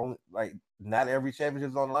 there are only like not every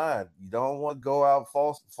championship's on the line. You don't want to go out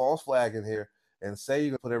false flag in here and say you're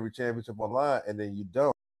gonna put every championship on the line, and then you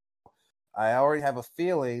don't. I already have a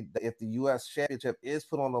feeling that if the U.S. Championship is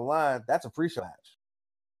put on the line, that's a pre-show match.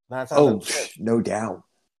 9 times out of 10, No doubt.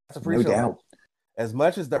 that's a No pre-show match. doubt. As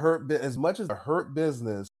much as the hurt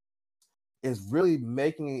business is really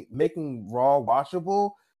making Raw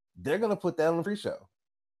watchable, they're gonna put that on the pre-show.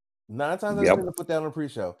 9 times out of 10, they're gonna put that on the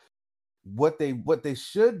pre-show. What they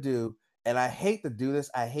should do, and I hate to do this,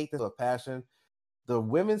 I hate this with passion. The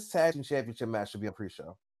women's tag team championship match should be a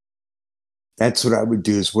pre-show. That's what I would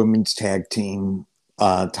do, is women's tag team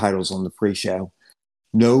titles on the pre-show.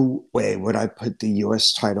 No way would I put the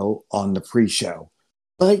U.S. title on the pre-show.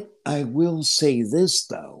 But I will say this,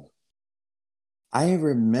 though. I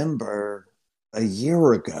remember a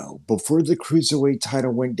year ago, before the Cruiserweight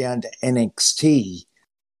title went down to NXT,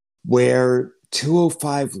 where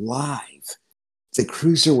 205 Live, the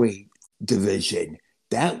Cruiserweight division,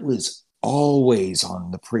 that was always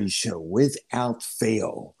on the pre-show without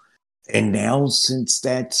fail. And now, since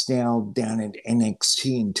that's now down at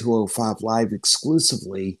NXT and 205 Live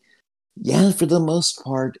exclusively, yeah, for the most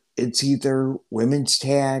part, it's either women's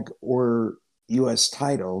tag or U.S.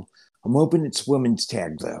 title. I'm hoping it's women's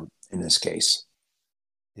tag, though, in this case.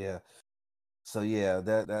 Yeah. So yeah,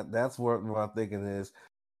 that's what I'm thinking is.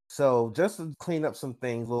 So just to clean up some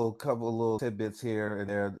things, couple of little tidbits here and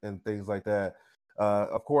there and things like that.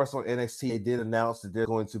 Of course, on NXT, they did announce that there's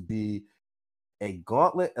going to be a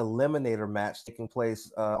gauntlet eliminator match taking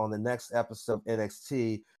place on the next episode of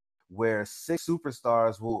NXT, where 6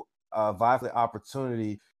 superstars will vie for the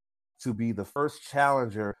opportunity to be the first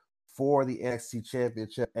challenger for the NXT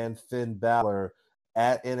Championship and Finn Balor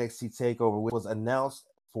at NXT TakeOver, which was announced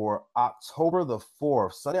for October the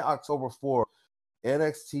 4th, Sunday, October 4th,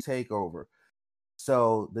 NXT TakeOver.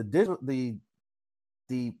 So the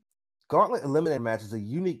Gauntlet Eliminator match is a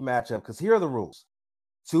unique matchup because here are the rules.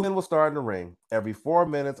 2 men will start in the ring. Every 4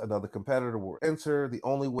 minutes, another competitor will enter. The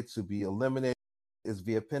only way to be eliminated is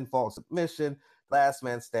via pinfall submission. Last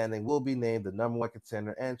man standing will be named the number 1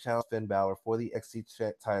 contender and challenge Finn Balor for the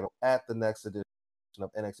NXT title at the next edition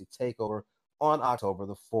of NXT TakeOver on October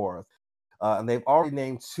the 4th. And they've already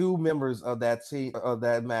named 2 members of that team, of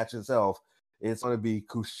that match itself. It's going to be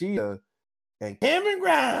Kushida and Cameron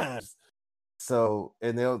Grimes. So,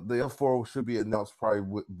 and the 4 should be announced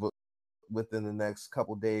probably within the next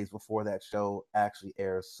couple days before that show actually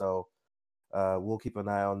airs. So, we'll keep an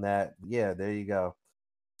eye on that. Yeah, there you go.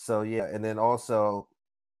 So yeah, and then also,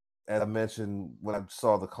 as I mentioned when I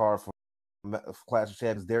saw the card for Clash of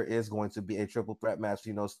Champions, there is going to be a triple threat match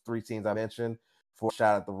between those 3 teams I mentioned for a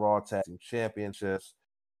shot at the Raw Tag Team Championships.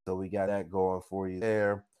 So we got that going for you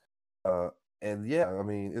there. And yeah, I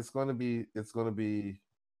mean, it's going to be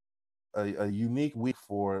a unique week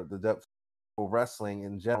for for wrestling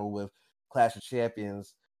in general, with Clash of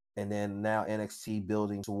Champions, and then now NXT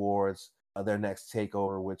building towards their next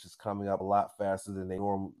takeover, which is coming up a lot faster than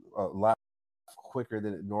a lot quicker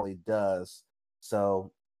than it normally does.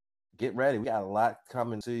 So get ready. We got a lot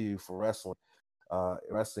coming to you for wrestling,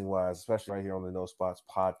 wrestling wise, especially right here on the No Spots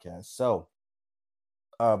podcast. So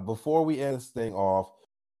before we end this thing off,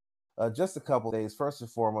 just a couple days. First and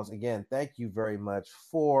foremost, again, thank you very much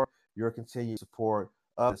for your continued support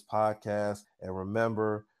of this podcast. And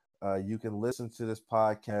remember, you can listen to this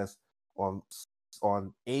podcast on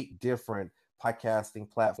 8 different podcasting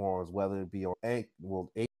platforms, whether it be on 8 or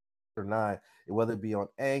 9, whether it be on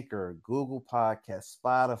Anchor, Google Podcasts,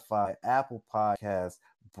 Spotify, Apple Podcasts,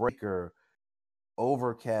 Breaker,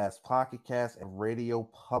 Overcast, Pocket Cast, and Radio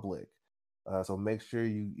Public. So make sure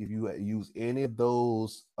if you use any of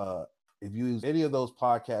those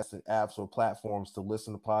podcasts and apps or platforms to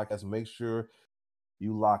listen to podcasts, make sure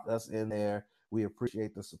you lock us in there. We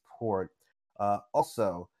appreciate the support.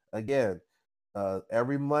 Also, again,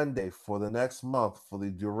 every Monday for the next month, for the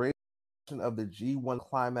duration of the G1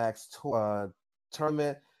 Climax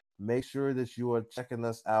tournament, make sure that you are checking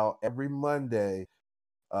us out every Monday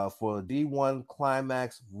for the D1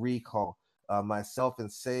 Climax Recall. Myself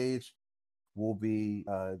and Sage will be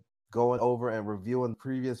going over and reviewing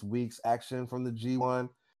previous week's action from the G1.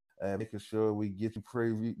 and making sure we get you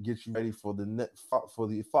ready for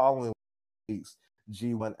the following week's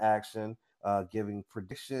G1 action, giving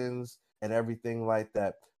predictions and everything like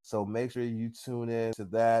that. So make sure you tune in to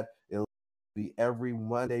that. It'll be every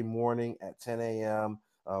Monday morning at 10 a.m.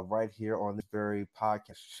 Right here on this very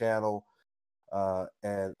podcast channel.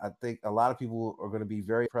 And I think a lot of people are going to be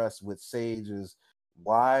very impressed with Sage's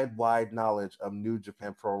wide knowledge of New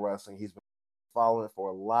Japan Pro Wrestling. He's been following it for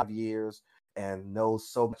a lot of years and knows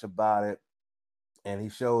so much about it. And he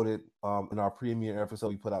showed it in our premiere episode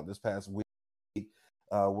we put out this past week,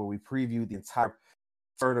 where we previewed the entire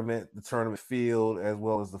tournament, the tournament field, as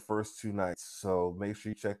well as the first two nights. So make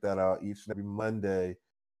sure you check that out each and every Monday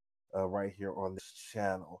right here on this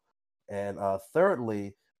channel. And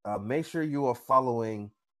thirdly, make sure you are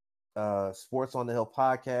following Sports on the Hill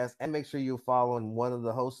podcast, and make sure you're following one of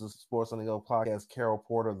the hosts of Sports on the Hill podcast, Carol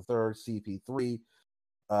Porter the third, CP3.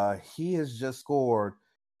 He has just scored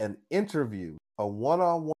an interview, a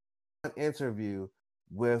one-on-one interview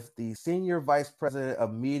with the senior vice president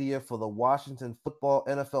of media for the Washington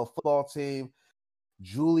NFL football team,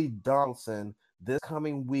 Julie Donaldson, this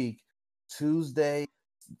coming week, Tuesday,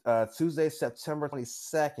 September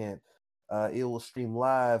 22nd. It will stream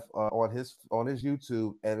live on his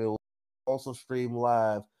YouTube, and it will also stream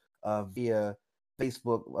live via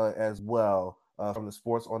Facebook as well from the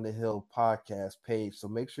Sports on the Hill podcast page. So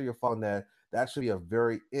make sure you're following that. That should be a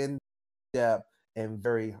very in-depth and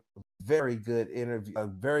very, very good interview, a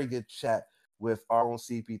very good chat with our own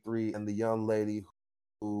CP3 and the young lady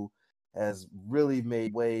who has really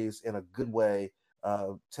made waves in a good way,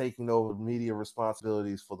 taking over media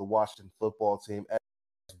responsibilities for the Washington football team, as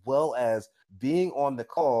well as being on the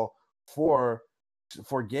call for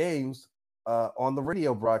games on the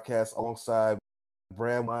radio broadcast alongside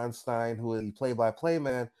Bram Weinstein, who is the play-by-play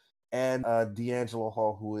man, and D'Angelo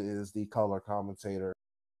Hall, who is the color commentator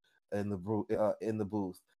in the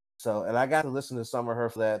booth. So, and I got to listen to some of her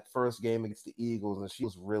for that first game against the Eagles, and she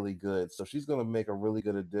was really good. So she's going to make a really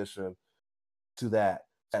good addition to that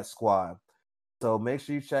squad. So make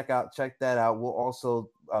sure you check that out. We'll also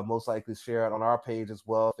most likely share it on our page as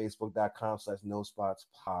well,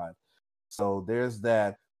 facebook.com/NoSpotsPod. So there's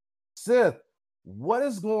that. Sith, what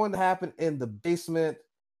is going to happen in the basement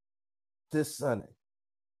this Sunday?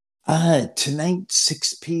 Tonight,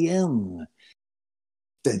 6 p.m.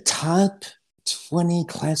 The top 20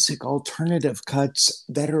 classic alternative cuts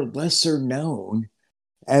that are lesser known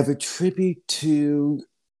have a tribute to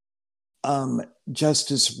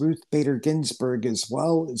Justice Ruth Bader Ginsburg as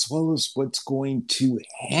well as what's going to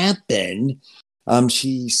happen.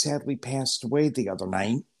 She sadly passed away the other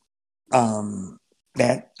night.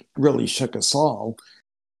 That really shook us all.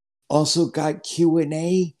 Also got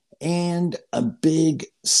Q&A and a big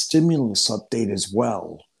stimulus update as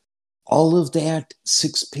well. All of that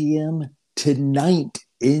 6 p.m. tonight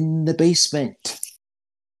in the basement.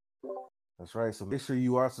 That's right. So make sure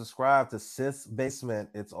you are subscribed to Sith's Basement.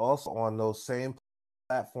 It's also on those same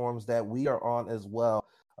platforms that we are on as well.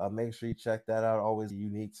 Make sure you check that out. Always a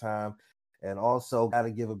unique time. And also got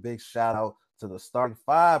to give a big shout out to the Starting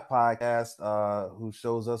Five podcast, who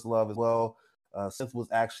shows us love as well. Sith was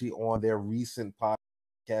actually on their recent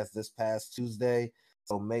podcast this past Tuesday.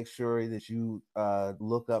 So make sure that you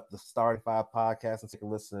look up the Starting Five podcast and take a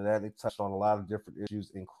listen to that. They touched on a lot of different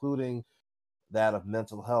issues, including that of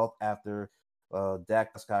mental health after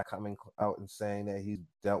Dak Prescott coming out and saying that he's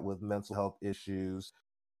dealt with mental health issues.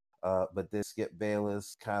 But then Skip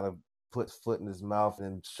Bayless kind of put foot in his mouth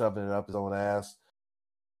and shoving it up his own ass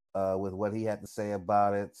with what he had to say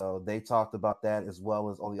about it. So they talked about that as well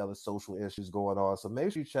as all the other social issues going on. So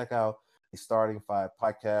make sure you check out the Starting Five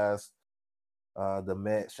podcast.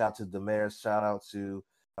 Shout out to the mayor, shout out to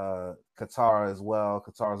Katara as well.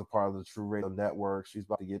 Katara is a part of the True Radio Network. She's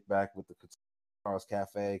about to get back with the Katara's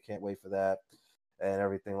Cafe. Can't wait for that and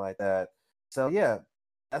everything like that. So yeah,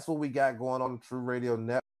 that's what we got going on. The True Radio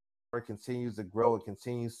Network continues to grow. It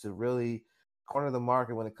continues to really corner the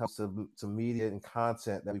market when it comes to media and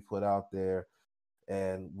content that we put out there,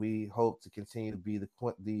 and we hope to continue to be the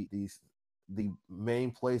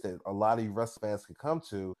main place that a lot of you wrestling fans can come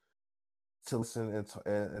to listen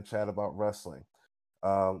and chat about wrestling.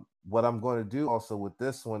 What I'm going to do also with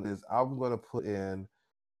this one is I'm going to put in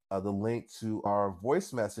the link to our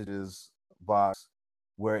voice messages box,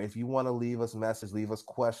 where if you want to leave us messages, leave us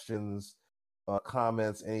questions,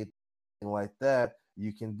 comments, anything like that,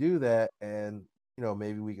 you can do that, and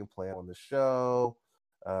maybe we can play on the show,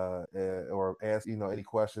 or ask any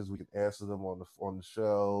questions, we can answer them on the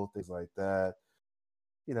show, things like that.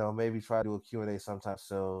 Maybe try to do a Q&A sometime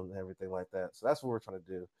soon, everything like that. So that's what we're trying to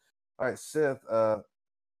do. All right, Sith,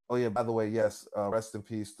 Oh yeah, by the way, yes. Rest in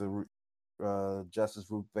peace to Justice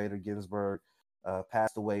Ruth Bader Ginsburg.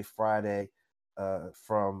 Passed away Friday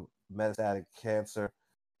from metastatic cancer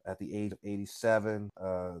at the age of 87.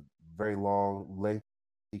 Very long,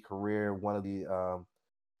 lengthy career. One of the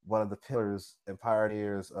pillars and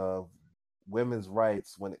pioneers of women's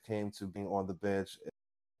rights when it came to being on the bench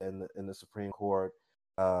in the Supreme Court.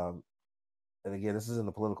 And again, this isn't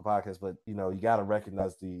a political podcast, but you got to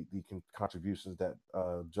recognize the contributions that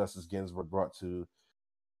Justice Ginsburg brought to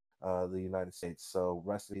the United States. So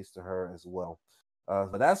rest in peace to her as well.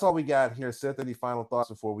 But that's all we got here. Seth, any final thoughts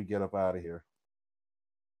before we get up out of here?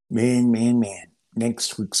 Man.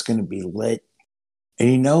 Next week's going to be lit.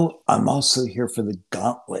 And I'm also here for the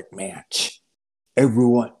gauntlet match.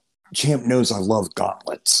 Everyone, Champ knows I love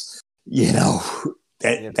gauntlets.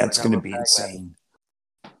 That's going to be insane.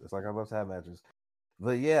 It's like I love tag matches.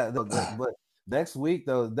 But yeah, but next week's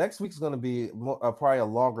going to be probably a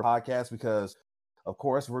longer podcast because, of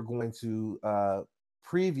course, we're going to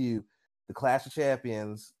preview the Clash of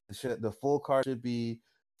Champions. The full card should be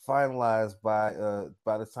finalized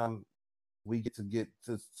by the time we get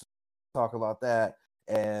to talk about that,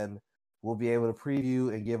 and we'll be able to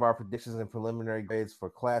preview and give our predictions and preliminary grades for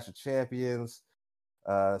Clash of Champions.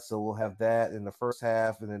 So we'll have that in the first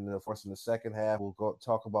half, and then of course in the second half we'll go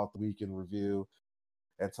talk about the week in review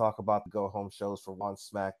and talk about the go home shows for Raw,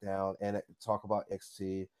 SmackDown, and talk about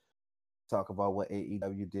XT. Talk about what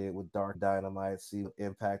AEW did with Dark Dynamite, see what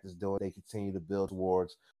Impact is doing. They continue to build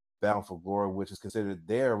towards Bound for Glory, which is considered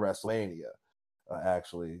their WrestleMania.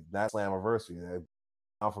 Actually, not Slammiversary.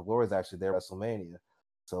 Bound for Glory is actually their WrestleMania.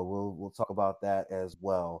 So we'll talk about that as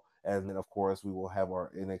well. And then, of course, we will have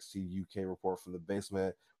our NXT UK report from the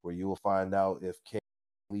basement, where you will find out if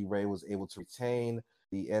Kaylee Ray was able to retain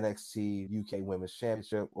the NXT UK Women's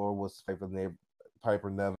Championship, or was Piper Niven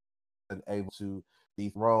able to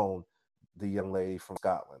dethrone the young lady from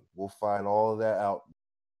Scotland. We'll find all of that out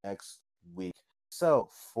next week. So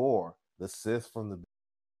for the Sith from the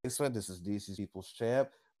basement, this is DC's People's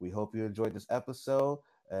Champ. We hope you enjoyed this episode.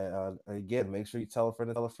 And again, make sure you tell a friend,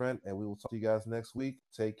 and we will talk to you guys next week.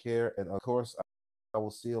 Take care. And of course, I will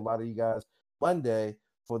see a lot of you guys Monday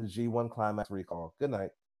for the G1 Climax Recall. Good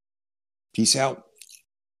night. Peace out.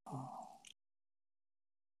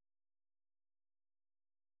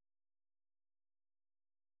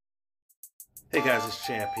 Hey guys, it's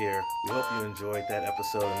Champ here. We hope you enjoyed that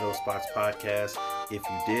episode of No Spots Podcast. If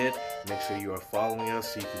you did, make sure you are following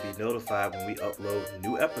us so you can be notified when we upload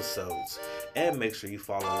new episodes. And make sure you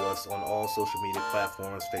follow us on all social media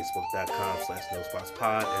platforms,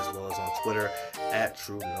 facebook.com/NoSpotsPod, as well as on Twitter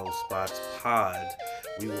 @TrueNoSpotsPod.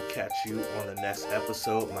 We will catch you on the next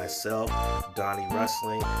episode, myself, Donnie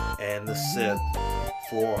Wrestling, and the Sith,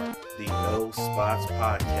 for the No Spots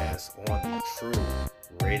Podcast on the True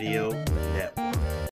Radio Network.